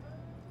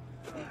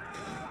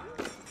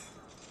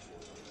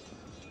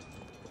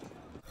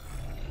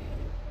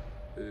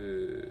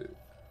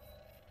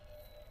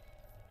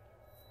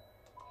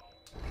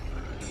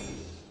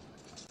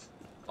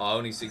 Oh,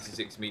 only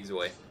 66 meters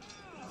away.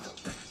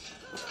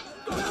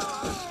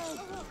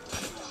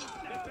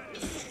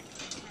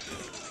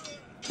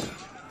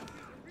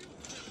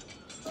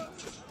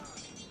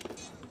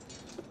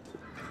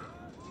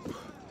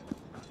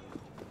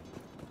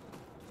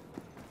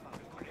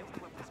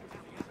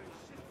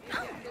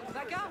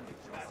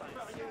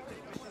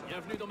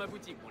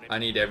 I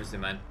need everything,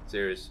 man.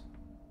 Serious.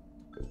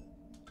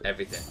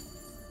 Everything.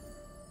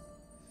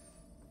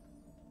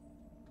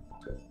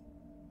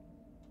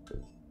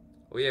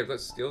 Oh yeah, I've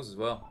got skills as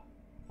well.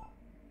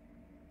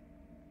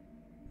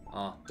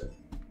 Oh. Can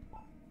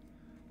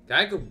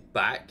I go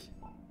back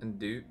and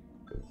do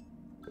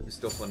the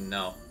stuff on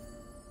now?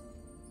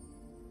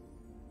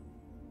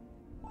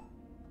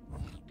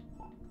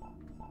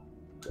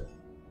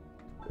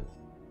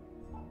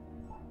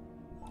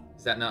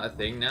 Is that not a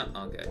thing now?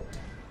 Okay.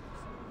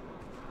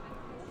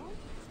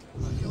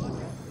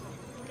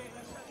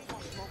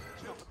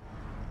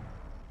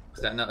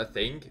 Is that not a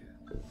thing?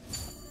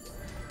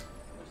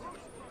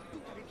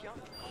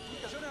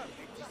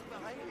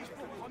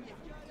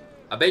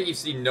 I bet you've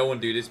seen no one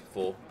do this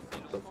before.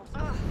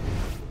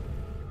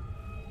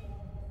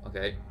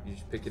 Okay, you're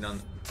just picking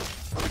on...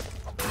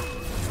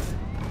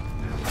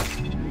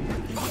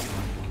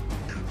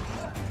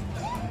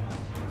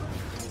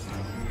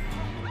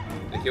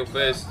 They kill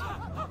first.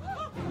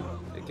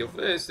 They kill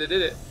first, they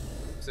did it.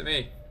 Looks at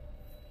me.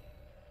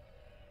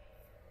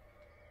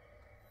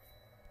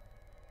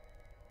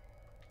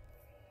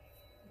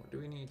 What do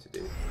we need to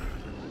do?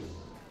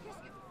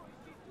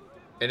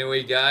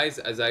 Anyway, guys,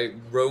 as I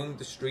roam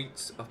the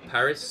streets of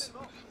Paris,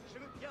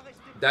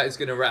 that is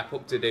going to wrap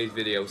up today's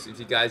video. So if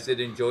you guys did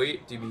enjoy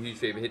it, do me a huge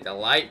favor, hit the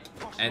like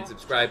and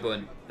subscribe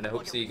button. And I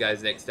hope to see you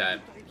guys next time.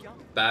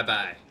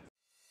 Bye-bye.